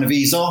and then kind of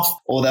ease off,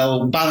 or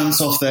they'll balance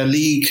off their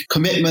league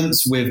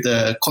commitments with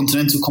the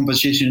continental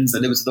competitions, the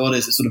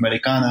Libertadores, the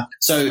Sudamericana.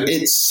 So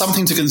it's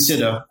something to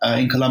consider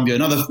in Colombia.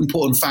 Another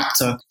important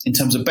factor in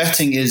terms of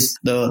betting is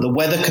the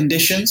weather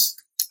conditions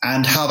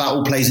and how that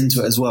all plays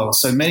into it as well.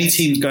 So many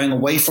teams going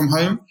away from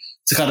home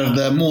to kind of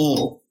the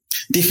more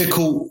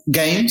difficult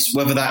games,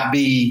 whether that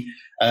be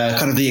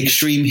kind of the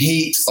extreme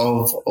heat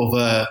of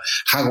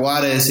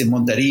Jaguares in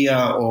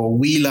Monteria or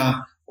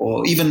Huila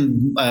or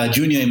even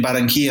Junior in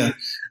Barranquilla,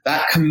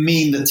 that can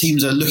mean that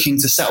teams are looking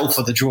to settle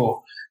for the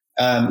draw.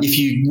 If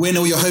you win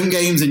all your home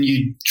games and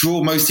you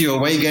draw most of your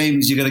away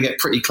games, you're going to get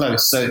pretty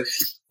close. So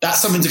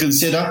that's something to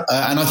consider.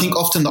 And I think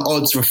often the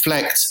odds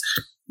reflect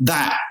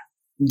that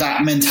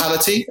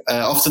mentality.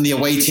 Often the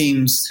away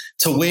teams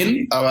to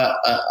win are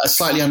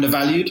slightly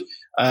undervalued.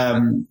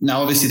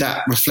 Now, obviously,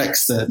 that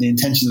reflects the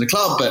intention of the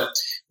club, but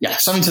yeah,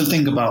 something to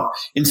think about.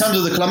 In terms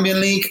of the Colombian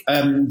League,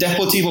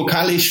 Deportivo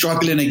Cali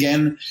struggling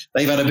again.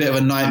 They've had a bit of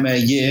a nightmare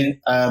year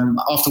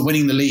after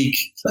winning the league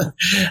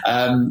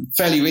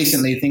fairly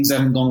recently. Things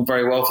haven't gone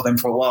very well for them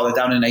for a while. They're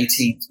down in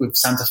 18th with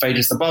Santa Fe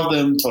just above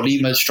them.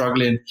 Tolima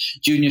struggling,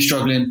 Junior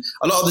struggling.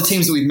 A lot of the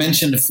teams that we've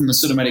mentioned from the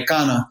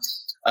Sudamericana,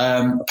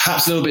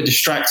 perhaps a little bit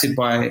distracted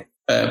by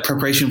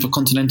preparation for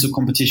continental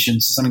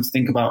competitions. So something to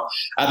think about.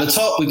 At the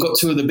top, we've got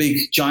two of the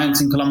big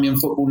giants in Colombian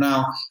football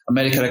now,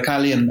 América de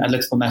Cali and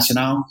Atlético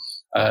Nacional.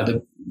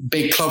 The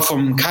big club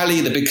from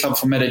Cali, the big club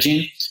from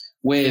Medellin,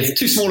 with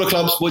two smaller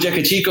clubs,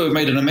 Boyacá Chico, who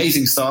made an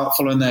amazing start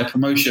following their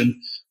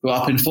promotion, who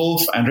are up in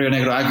fourth, and Rio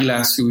Negro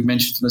Águilas, who we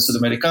mentioned from the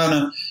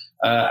Sudamericana.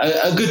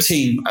 A good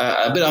team,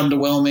 a bit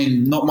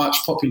underwhelming, not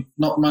much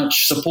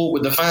support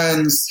with the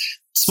fans,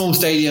 small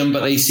stadium,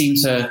 but they seem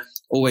to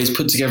always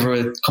put together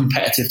a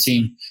competitive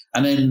team.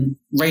 And then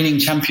reigning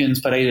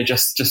champions Pereira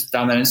just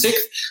down there in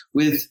sixth,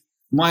 with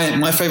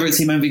my favourite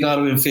team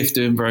Envigado in fifth,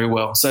 doing very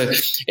well. So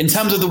in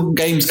terms of the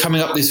games coming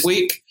up this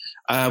week,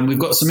 we've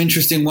got some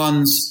interesting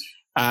ones.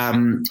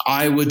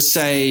 I would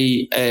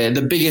say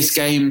the biggest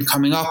game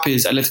coming up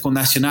is Atlético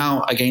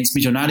Nacional against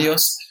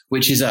Millonarios,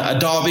 which is a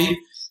derby.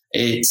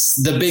 It's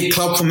the big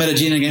club from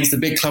Medellin against the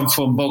big club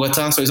from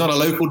Bogota. So it's not a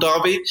local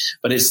derby,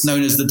 but it's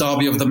known as the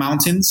Derby of the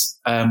Mountains,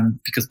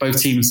 because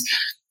both teams,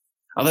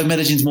 although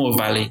Medellin's more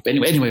valley. But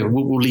anyway,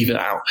 we'll leave it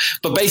out.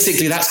 But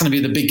basically, that's going to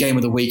be the big game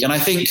of the week. And I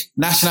think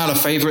Nacional are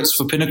favourites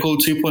for Pinnacle,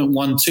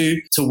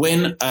 2.12 to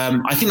win.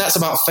 I think that's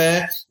about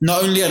fair.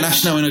 Not only are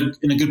Nacional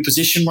in a good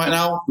position right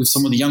now with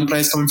some of the young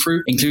players coming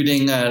through,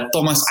 including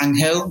Thomas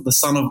Angel, the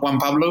son of Juan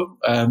Pablo,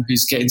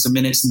 who's getting some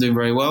minutes and doing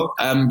very well.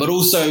 But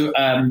also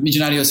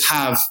Millonarios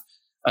have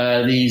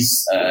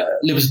these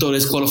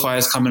Libertadores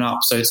qualifiers coming up.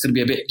 So it's going to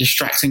be a bit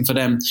distracting for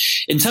them.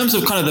 In terms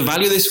of kind of the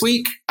value this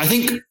week, I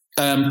think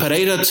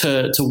Pereira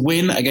to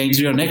win against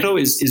Rio Negro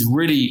is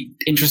really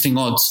interesting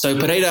odds. So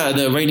Pereira are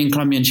the reigning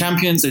Colombian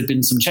champions. There've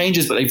been some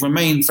changes, but they've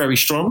remained very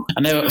strong.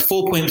 And they're at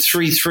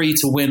 4.33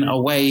 to win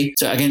away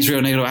against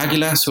Rio Negro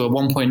Águilas, who are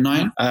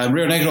 1.9.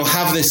 Rio Negro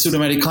have this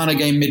Sudamericana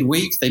game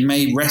midweek. They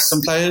may rest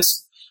some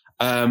players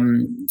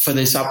for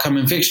this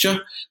upcoming fixture.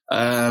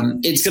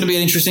 It's going to be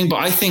interesting, but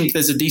I think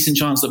there's a decent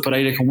chance that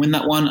Pereira can win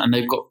that one, and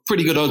they've got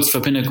pretty good odds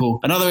for Pinnacle.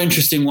 Another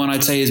interesting one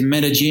I'd say is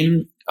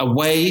Medellin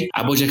away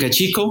at Boyacá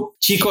Chico.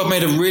 Chico have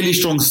made a really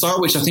strong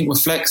start, which I think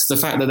reflects the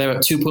fact that they're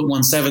at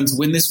 2.17 to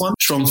win this one.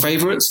 Strong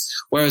favourites.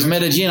 Whereas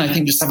Medellin, I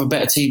think, just have a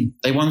better team.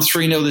 They won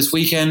 3-0 this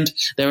weekend.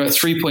 They're at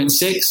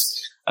 3.6.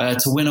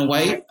 To win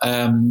away.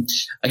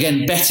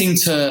 Again, betting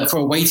for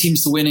away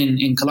teams to win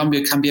in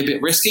Colombia can be a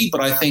bit risky, but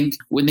I think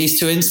in these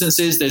two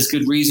instances, there's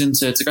good reason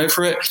to go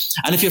for it.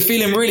 And if you're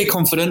feeling really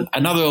confident,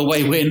 another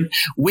away win,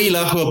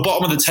 Wheeler, who are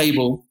bottom of the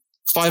table,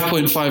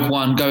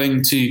 5.51,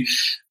 going to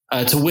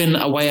win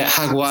away at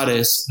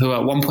Jaguares, who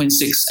are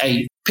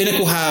 1.68.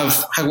 Pinnacle have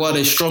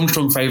Jaguares strong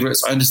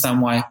favourites. I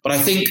understand why. But I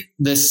think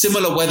the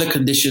similar weather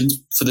conditions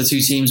for the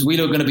two teams,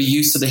 Wheeler are going to be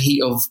used to the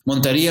heat of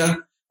Monteria.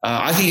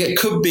 I think it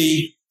could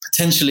be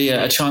potentially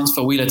a chance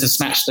for Wheeler to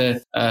snatch a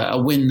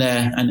win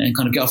there and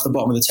kind of get off the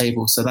bottom of the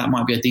table. So that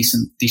might be a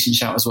decent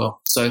shout as well.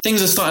 So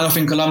things are starting off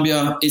in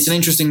Colombia. It's an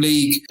interesting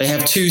league. They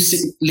have 2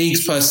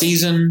 leagues per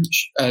season,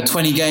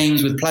 20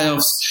 games with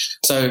playoffs.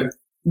 So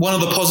one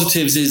of the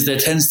positives is there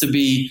tends to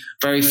be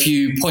very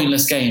few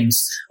pointless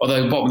games,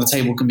 although bottom of the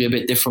table can be a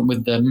bit different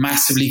with the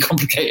massively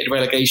complicated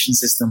relegation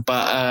system.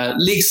 But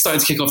leagues starting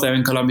to kick off there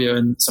in Colombia,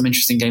 and some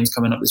interesting games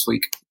coming up this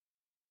week.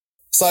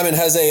 Simon,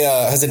 has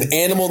an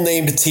animal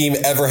named team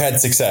ever had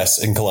success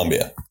in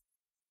Colombia?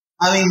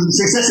 I mean,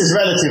 success is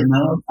relative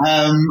now.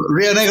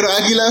 Rio Negro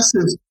Águilas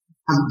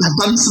have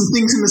done some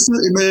things in the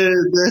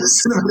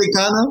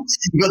Sudamericana.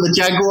 You've got the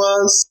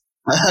Jaguars.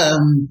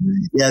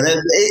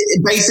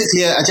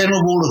 Basically a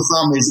general rule of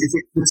thumb is if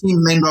the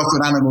team's named after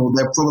an animal,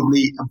 they're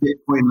probably a bit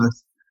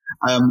pointless,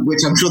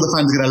 which I'm sure the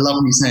fans are going to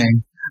love me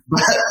saying.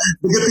 But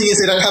the good thing is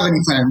they don't have any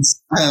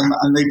fans,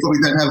 and they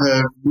probably don't have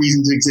a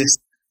reason to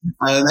exist.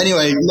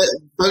 Anyway,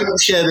 don't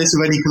share this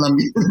with any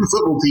Colombian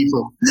football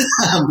people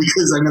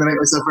because I'm going to make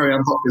myself very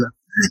unpopular.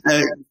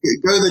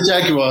 Go the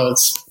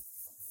Jaguars.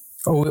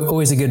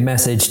 Always a good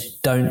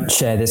message. Don't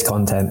share this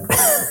content.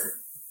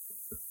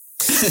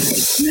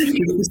 Just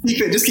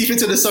keep it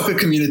to the soccer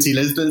community.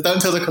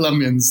 Don't tell the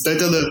Colombians. Don't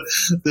tell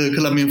the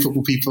Colombian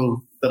football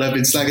people that I've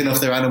been slagging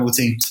off their animal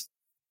teams.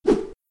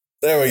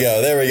 There we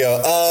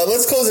go.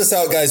 Let's close this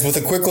out, guys, with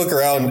a quick look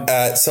around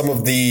at some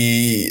of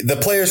the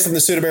players from the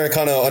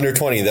Sudamericana under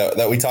 20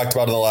 that we talked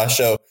about in the last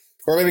show,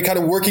 who are maybe kind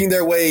of working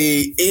their way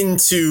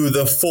into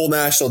the full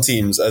national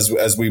teams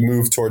as we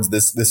move towards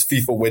this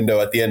FIFA window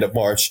at the end of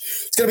March.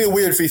 It's going to be a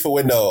weird FIFA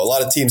window. A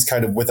lot of teams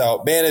kind of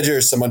without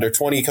managers, some under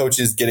 20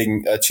 coaches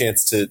getting a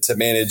chance to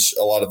manage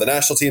a lot of the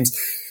national teams.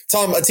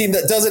 Tom, a team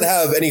that doesn't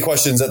have any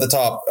questions at the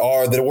top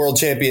are the world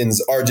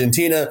champions,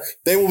 Argentina.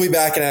 They will be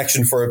back in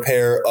action for a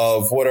pair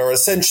of what are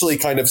essentially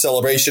kind of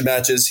celebration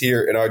matches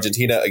here in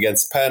Argentina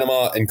against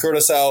Panama and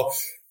Curaçao.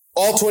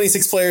 All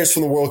 26 players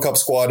from the World Cup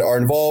squad are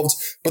involved,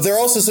 but there are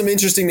also some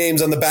interesting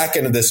names on the back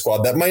end of this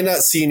squad that might not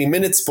see any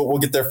minutes, but will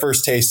get their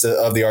first taste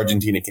of the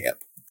Argentina camp.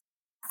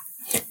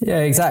 Yeah,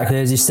 exactly.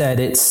 As you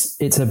said, it's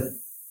a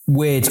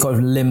weird kind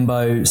of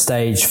limbo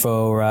stage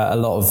for a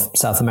lot of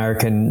South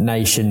American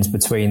nations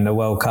between the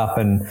World Cup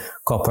and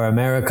Copa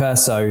America.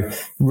 So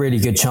really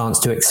good chance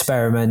to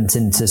experiment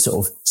and to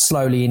sort of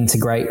slowly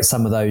integrate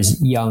some of those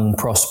young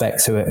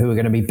prospects who are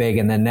going to be big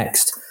in their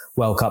next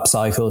World Cup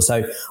cycle.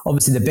 So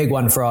obviously the big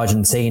one for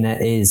Argentina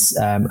is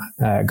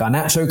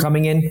Garnacho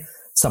coming in.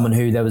 Someone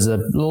who there was a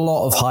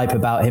lot of hype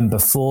about him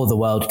before the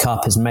World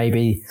Cup, as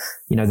maybe,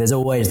 there's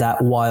always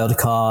that wild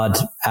card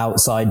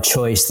outside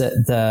choice that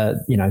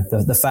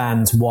the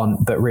fans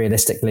want, but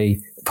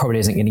realistically probably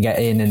isn't going to get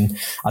in. And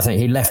I think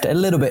he left it a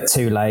little bit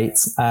too late.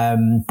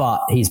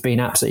 But he's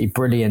been absolutely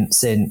brilliant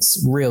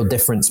since, real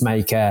difference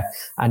maker,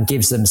 and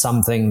gives them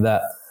something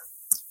that,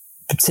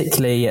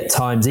 particularly at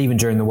times, even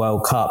during the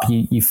World Cup,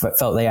 you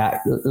felt they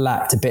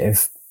lacked a bit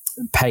of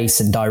pace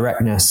and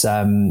directness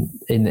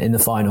in the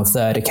final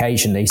third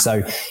occasionally.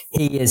 So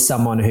he is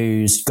someone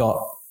who's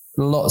got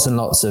lots and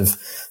lots of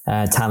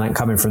talent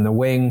coming from the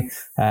wing.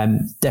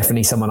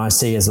 Definitely someone I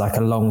see as like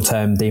a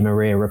long-term Di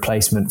Maria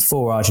replacement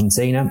for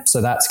Argentina. So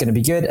that's going to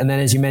be good. And then,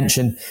 as you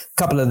mentioned, a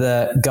couple of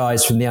the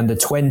guys from the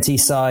under-20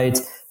 side,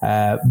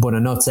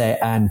 Buonanotte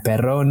and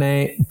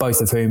Perrone, both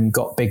of whom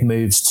got big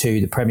moves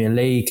to the Premier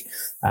League.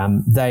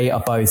 They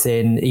are both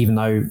in, even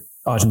though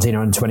Argentina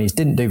under-20s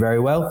didn't do very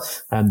well.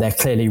 They're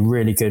clearly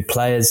really good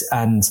players.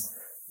 And,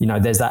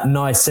 there's that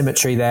nice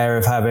symmetry there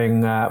of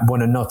having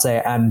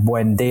Buonanotte and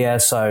Buendia.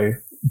 So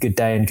good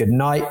day and good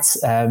night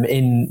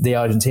in the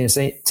Argentina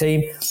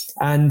team.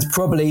 And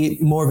probably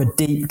more of a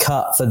deep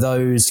cut for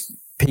those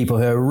people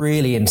who are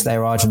really into their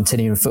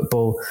Argentinian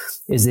football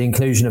is the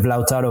inclusion of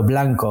Lautaro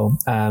Blanco,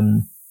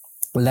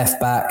 left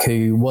back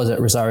who was at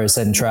Rosario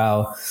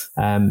Central,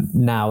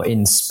 now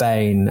in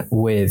Spain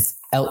with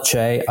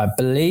Elche, I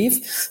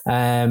believe.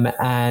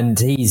 And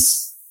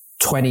he's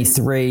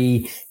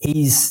 23.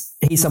 He's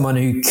someone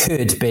who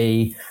could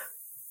be,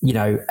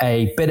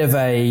 a bit of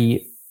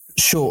a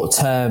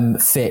short-term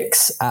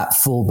fix at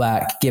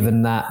fullback,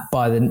 given that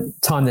by the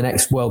time the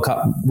next World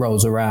Cup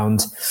rolls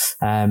around,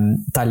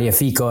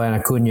 Tagliafico and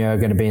Acuna are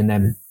going to be in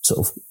them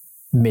sort of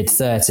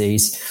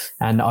mid-30s,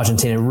 and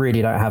Argentina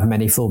really don't have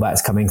many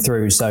fullbacks coming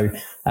through. So,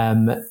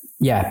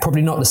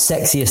 probably not the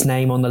sexiest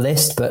name on the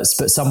list, but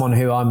someone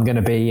who I'm going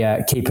to be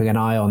keeping an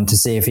eye on to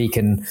see if he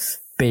can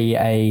be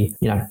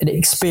an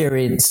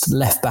experienced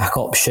left back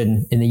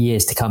option in the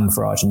years to come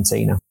for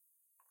Argentina.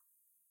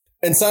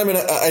 And Simon,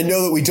 I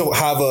know that we don't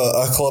have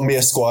a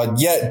Colombia squad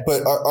yet,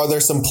 but are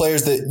there some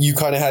players that you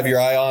kind of have your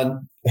eye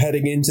on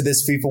heading into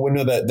this FIFA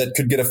window that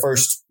could get a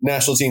first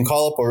national team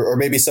call-up, or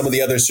maybe some of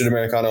the other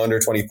Sudamericana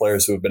under-20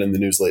 players who have been in the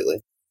news lately?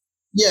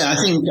 Yeah, I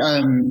think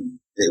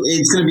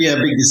it's going to be a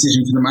big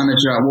decision for the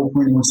manager at what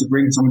point he wants to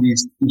bring some of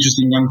these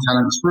interesting young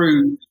talents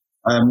through.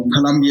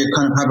 Colombia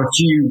kind of have a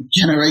few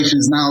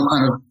generations now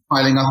kind of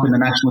piling up in the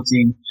national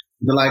team,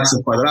 the likes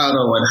of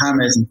Cuadrado and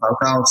James and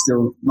Falcao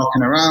still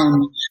knocking around,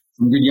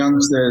 some good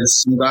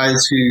youngsters, some guys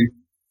who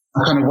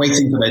are kind of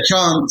waiting for their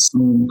chance,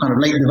 some kind of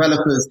late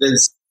developers.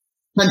 There's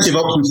plenty of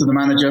options for the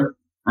manager,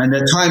 and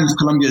at times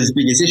Colombia's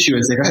biggest issue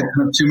is they've had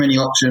kind of too many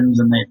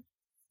options, and they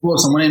brought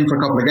someone in for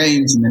a couple of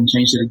games and then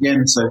changed it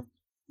again. So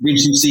it'll be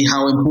interesting to see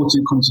how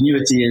important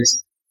continuity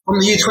is. From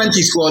the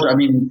U20 squad, I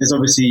mean, there's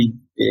obviously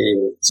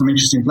some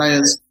interesting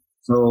players.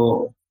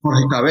 So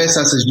Jorge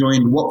Cabezas has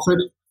joined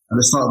Watford at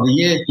the start of the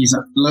year. He's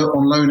on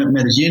loan at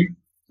Medellin.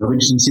 So it'll be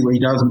interesting to see what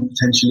he does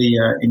potentially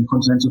in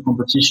continental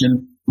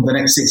competition for the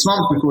next 6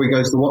 months before he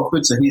goes to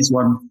Watford. So he's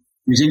one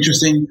who's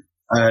interesting.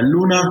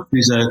 Luna,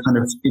 who's a kind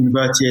of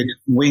inverted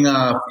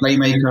winger,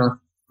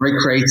 playmaker, very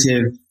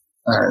creative,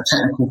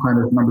 technical kind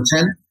of number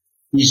 10.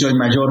 He's joined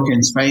Mallorca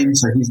in Spain,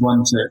 so he's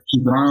one to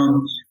keep an eye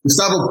on.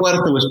 Gustavo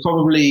Puerta was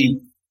probably,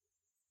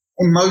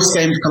 in most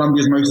games,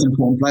 Colombia's most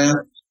important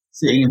player,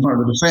 sitting in front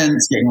of the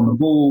defense, getting on the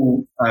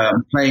ball,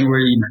 playing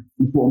really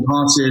important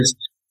passes,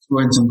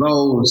 scoring some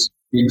goals,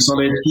 being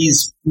solid.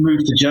 He's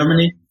moved to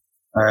Germany.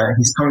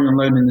 He's currently on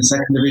loan in the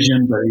second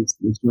division, but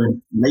he's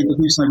doing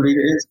Leverkusen, I believe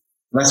it is.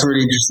 That's a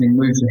really interesting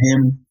move for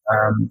him.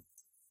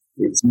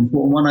 It's an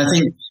important one. I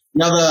think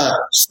the other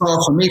star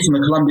for me from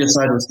the Colombia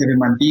side was Kevin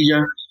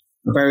Mantilla,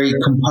 a very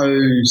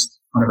composed,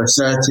 kind of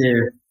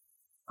assertive,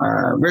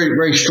 very,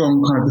 very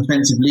strong kind of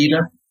defensive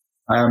leader.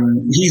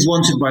 He's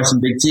wanted by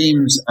some big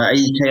teams.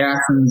 AEK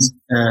Athens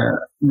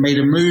made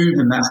a move,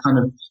 and that's kind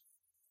of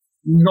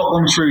not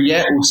gone through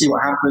yet. We'll see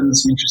what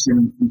happens.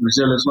 Interesting in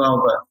Brazil as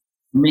well, but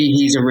for me,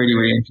 he's a really,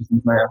 really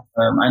interesting player.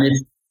 And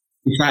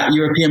if that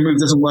European move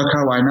doesn't work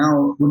out right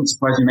now, wouldn't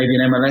surprise me, maybe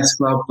an MLS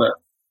club, but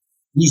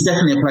he's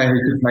definitely a player who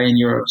could play in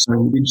Europe, so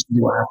it'll be interesting to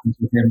see what happens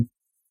with him.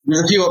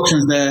 There's a few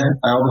options there.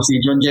 Obviously,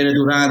 John Jada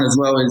Duran as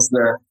well is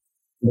the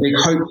big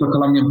hope for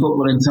Colombian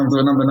football in terms of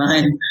a number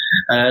 9.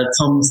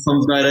 Tom's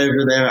guy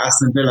over there at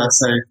Aston Villa.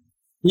 So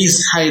he's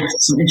had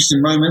some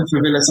interesting moments for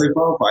Villa so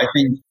far, but I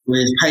think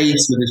with his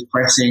pace, with his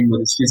pressing,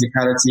 with his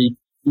physicality,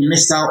 he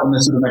missed out on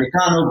the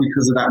Sudamericano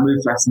because of that move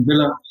to Aston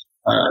Villa.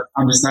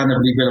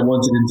 Understandably, Villa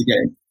wanted to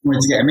get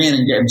him in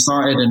and get him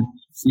started, and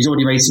he's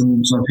already made some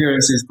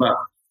appearances. But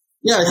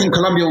yeah, I think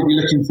Colombia will be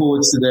looking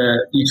forward to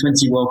the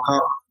U20 World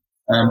Cup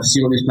to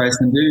see what these players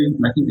can do,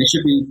 and I think they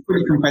should be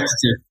pretty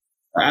competitive.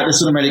 At the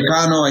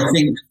Sudamericano, I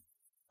think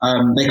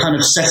they kind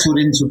of settled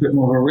into a bit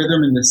more of a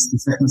rhythm in the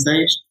second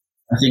stage.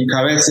 I think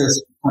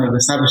Cabezas kind of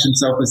established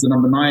himself as the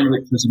number 9,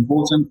 which was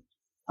important.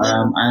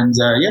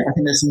 I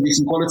think there's some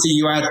decent quality.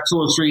 You add 2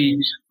 or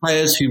 3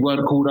 players who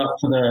weren't called up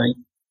for the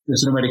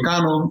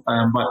Sudamericano,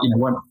 but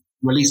weren't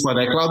released by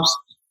their clubs,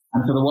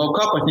 and for the World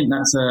Cup, I think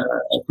that's a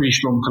pretty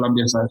strong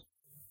Colombia side.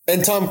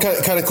 And Tom,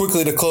 kind of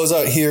quickly to close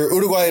out here,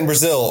 Uruguay and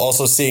Brazil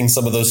also seeing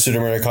some of those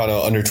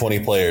Sudamericano under 20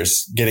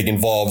 players getting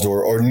involved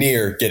or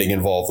near getting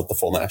involved with the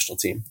full national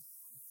team.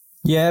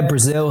 Yeah,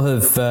 Brazil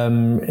have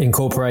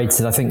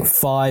incorporated, I think,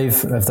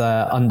 5 of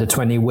the under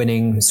 20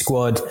 winning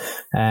squad.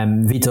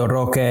 Vitor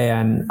Roque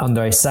and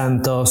Andre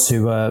Santos,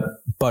 who were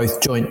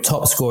both joint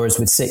top scorers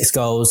with 6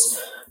 goals.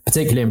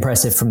 Particularly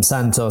impressive from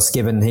Santos,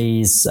 given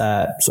he's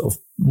sort of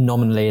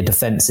nominally a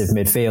defensive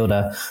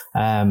midfielder.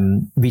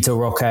 Vitor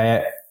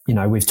Roque,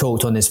 we've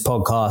talked on this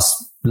podcast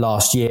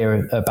last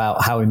year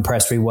about how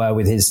impressed we were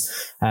with his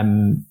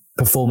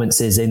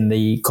performances in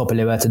the Copa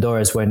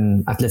Libertadores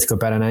when Atletico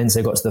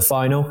Paranaense got to the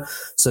final.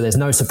 So there's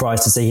no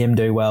surprise to see him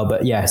do well.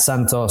 But yeah,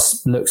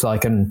 Santos looks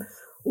like an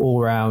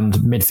all-round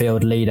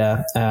midfield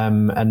leader,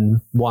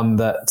 and one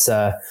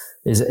that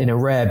is in a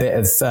rare bit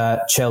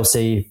of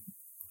Chelsea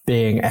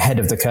being ahead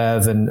of the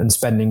curve and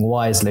spending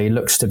wisely.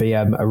 Looks to be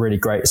a really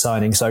great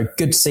signing. So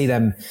good to see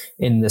them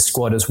in the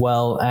squad as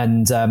well.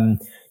 And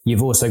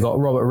you've also got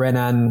Robert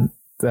Renan,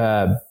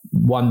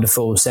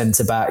 wonderful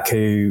centre-back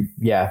who,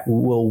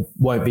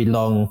 won't be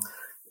long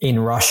in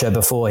Russia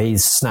before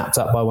he's snapped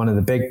up by one of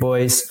the big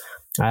boys.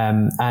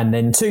 And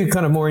then 2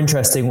 kind of more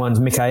interesting ones.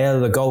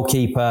 Mikael, the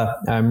goalkeeper,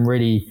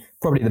 really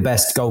probably the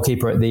best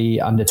goalkeeper at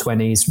the under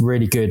 20s,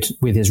 really good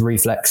with his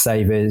reflex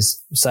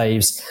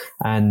saves,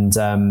 and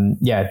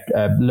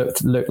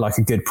looked like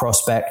a good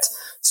prospect.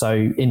 So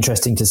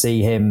interesting to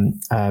see him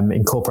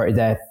incorporated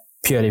there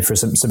purely for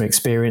some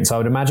experience, I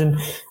would imagine.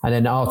 And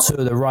then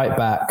Artur, the right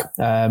back,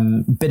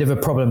 bit of a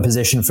problem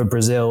position for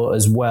Brazil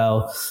as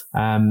well.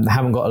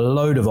 Haven't got a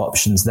load of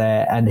options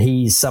there, and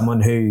he's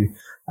someone who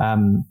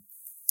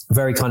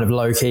very kind of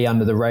low key,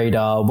 under the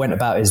radar, went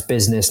about his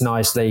business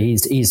nicely.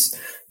 He's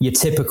your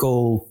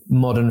typical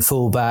modern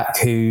fullback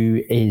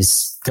who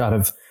is kind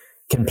of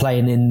can play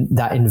in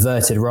that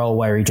inverted role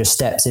where he just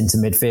steps into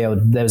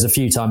midfield. There was a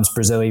few times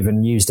Brazil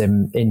even used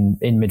him in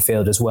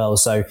midfield as well.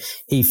 So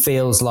he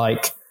feels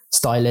like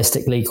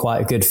stylistically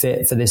quite a good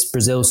fit for this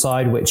Brazil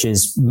side, which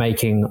is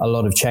making a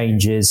lot of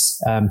changes,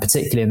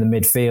 particularly in the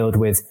midfield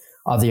with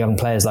other young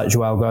players like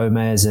João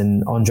Gomes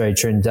and Andre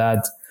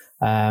Trindade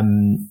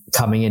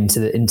coming into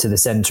the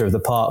centre of the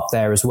park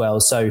there as well.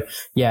 So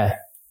yeah,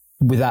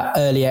 with that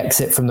early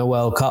exit from the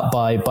World Cup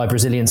by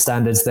Brazilian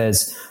standards,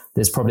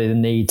 there's probably the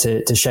need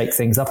to shake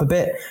things up a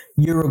bit.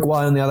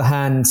 Uruguay, on the other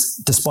hand,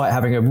 despite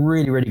having a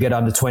really, really good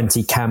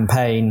under-20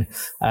 campaign,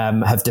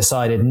 have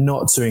decided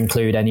not to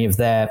include any of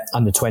their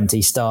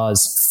under-20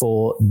 stars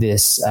for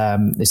this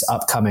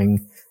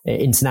upcoming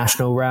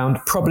international round,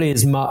 probably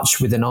as much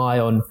with an eye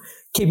on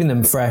keeping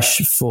them fresh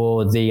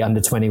for the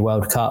under-20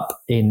 World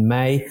Cup in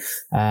May,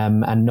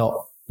 and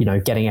not,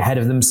 getting ahead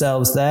of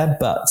themselves there.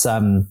 But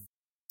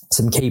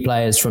some key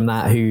players from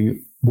that who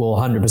will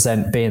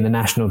 100% be in the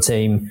national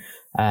team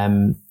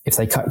if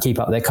they keep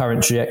up their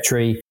current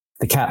trajectory.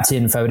 The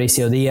captain,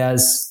 Fabricio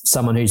Diaz,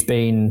 someone who's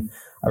been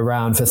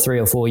around for 3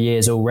 or 4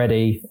 years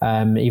already,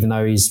 even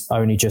though he's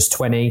only just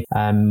 20,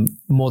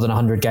 more than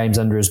 100 games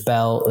under his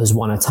belt, has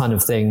won a ton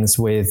of things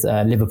with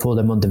Liverpool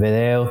and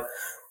Montevideo.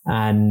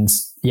 And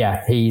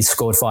yeah, he's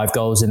scored 5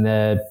 goals in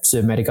the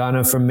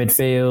Sudamericano from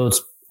midfield,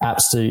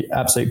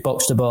 absolute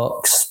box to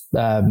box,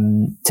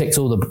 ticks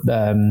all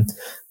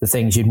the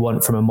things you'd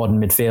want from a modern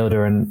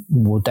midfielder, and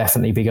will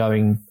definitely be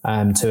going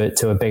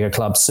to a bigger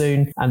club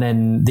soon. And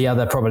then the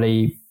other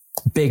probably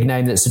big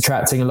name that's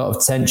attracting a lot of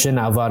attention,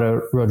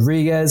 Alvaro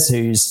Rodriguez,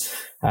 who's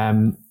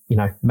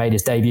made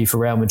his debut for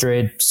Real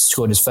Madrid,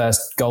 scored his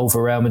first goal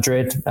for Real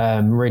Madrid.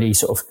 Really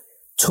sort of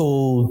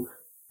tall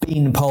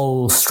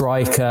beanpole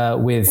striker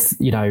with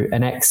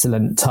an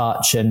excellent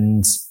touch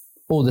and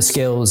all the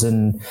skills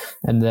and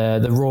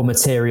the raw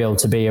material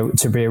to be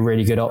a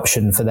really good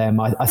option for them.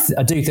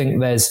 I do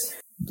think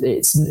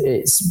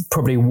it's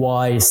probably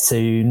wise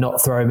to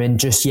not throw him in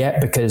just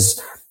yet,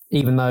 because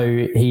even though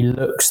he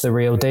looks the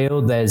real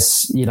deal,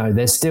 there's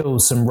still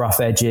some rough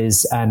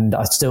edges, and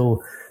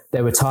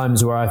there were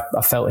times where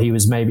I felt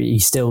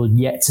he's still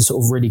yet to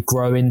sort of really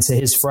grow into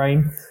his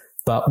frame.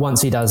 But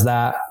once he does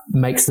that,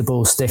 makes the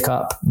ball stick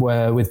up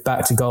with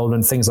back to goal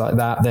and things like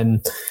that,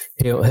 then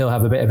he'll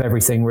have a bit of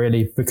everything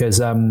really,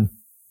 because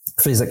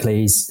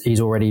physically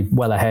he's already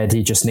well ahead.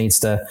 He just needs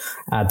to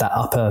add that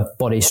upper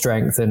body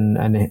strength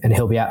and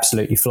he'll be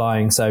absolutely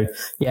flying. So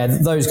yeah,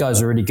 those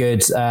guys are really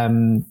good.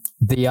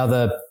 The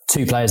other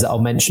 2 players that I'll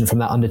mention from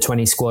that under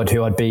 20 squad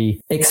who I'd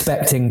be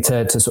expecting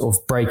to sort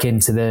of break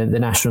into the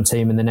national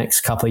team in the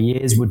next couple of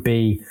years would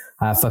be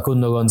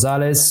Facundo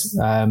Gonzalez,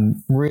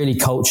 really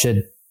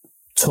cultured,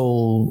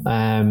 tall,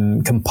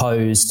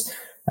 composed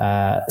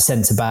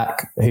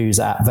centre-back who's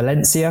at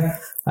Valencia.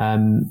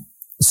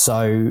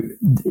 So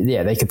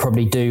yeah, they could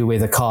probably do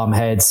with a calm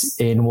head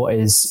in what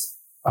is,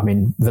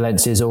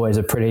 Valencia is always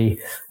a pretty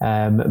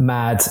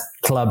mad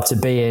club to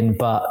be in,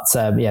 but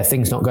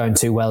things not going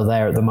too well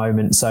there at the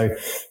moment. So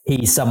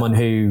he's someone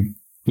who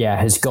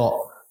has got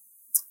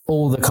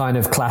all the kind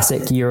of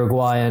classic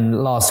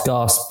Uruguayan last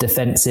gasp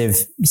defensive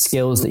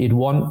skills that you'd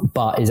want,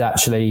 but is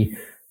actually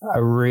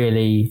a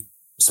really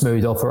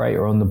smooth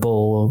operator on the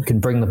ball, can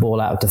bring the ball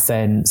out of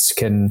defense,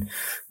 can,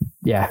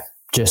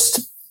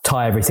 just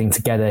tie everything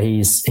together.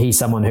 He's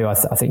someone who I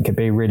think could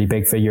be really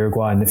big for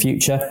Uruguay in the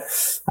future.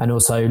 And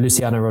also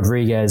Luciano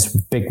Rodriguez,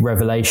 big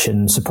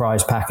revelation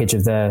surprise package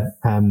of the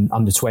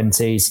under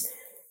 20s.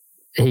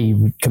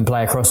 He can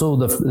play across all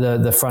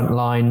the front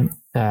line,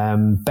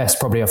 best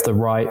probably off the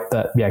right,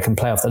 but can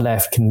play off the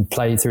left, can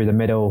play through the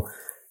middle.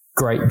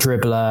 Great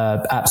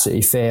dribbler,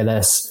 absolutely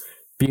fearless.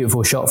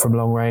 Beautiful shot from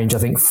long range. I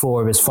think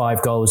 4 of his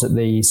 5 goals at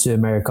the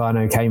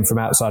Sudamericano came from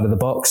outside of the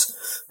box.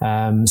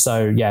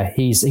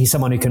 He's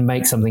someone who can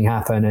make something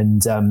happen.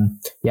 And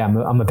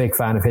I'm a big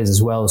fan of his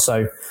as well.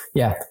 So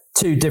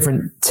 2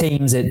 different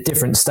teams at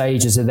different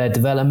stages of their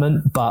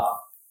development, but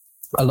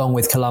along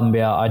with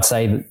Colombia, I'd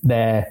say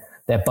that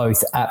they're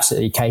both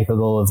absolutely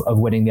capable of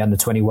winning the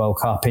Under-20 World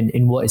Cup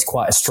in what is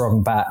quite a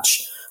strong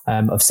batch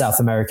of South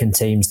American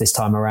teams this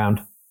time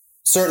around.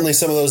 Certainly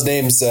some of those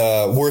names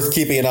worth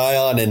keeping an eye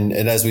on. And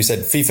as we said,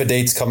 FIFA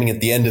dates coming at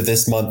the end of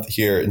this month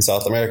here in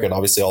South America and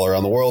obviously all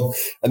around the world.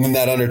 And then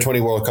that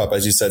Under-20 World Cup,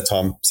 as you said,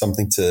 Tom,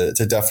 something to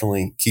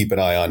definitely keep an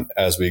eye on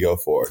as we go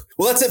forward.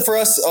 Well, that's it for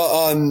us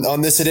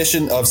on this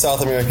edition of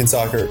South American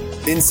Soccer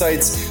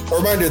Insights. A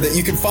reminder that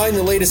you can find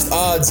the latest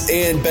odds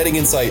and betting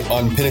insight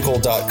on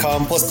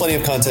pinnacle.com, plus plenty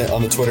of content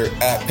on the Twitter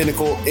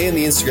 @Pinnacle and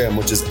the Instagram,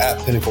 which is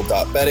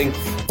 @pinnacle.betting.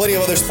 Plenty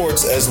of other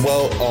sports as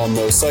well on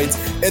those sites.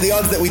 And the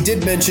odds that we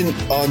did mention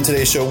on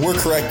today's show were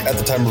correct at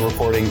the time of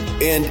recording.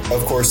 And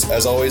of course,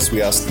 as always,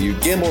 we ask that you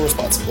gamble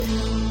responsibly.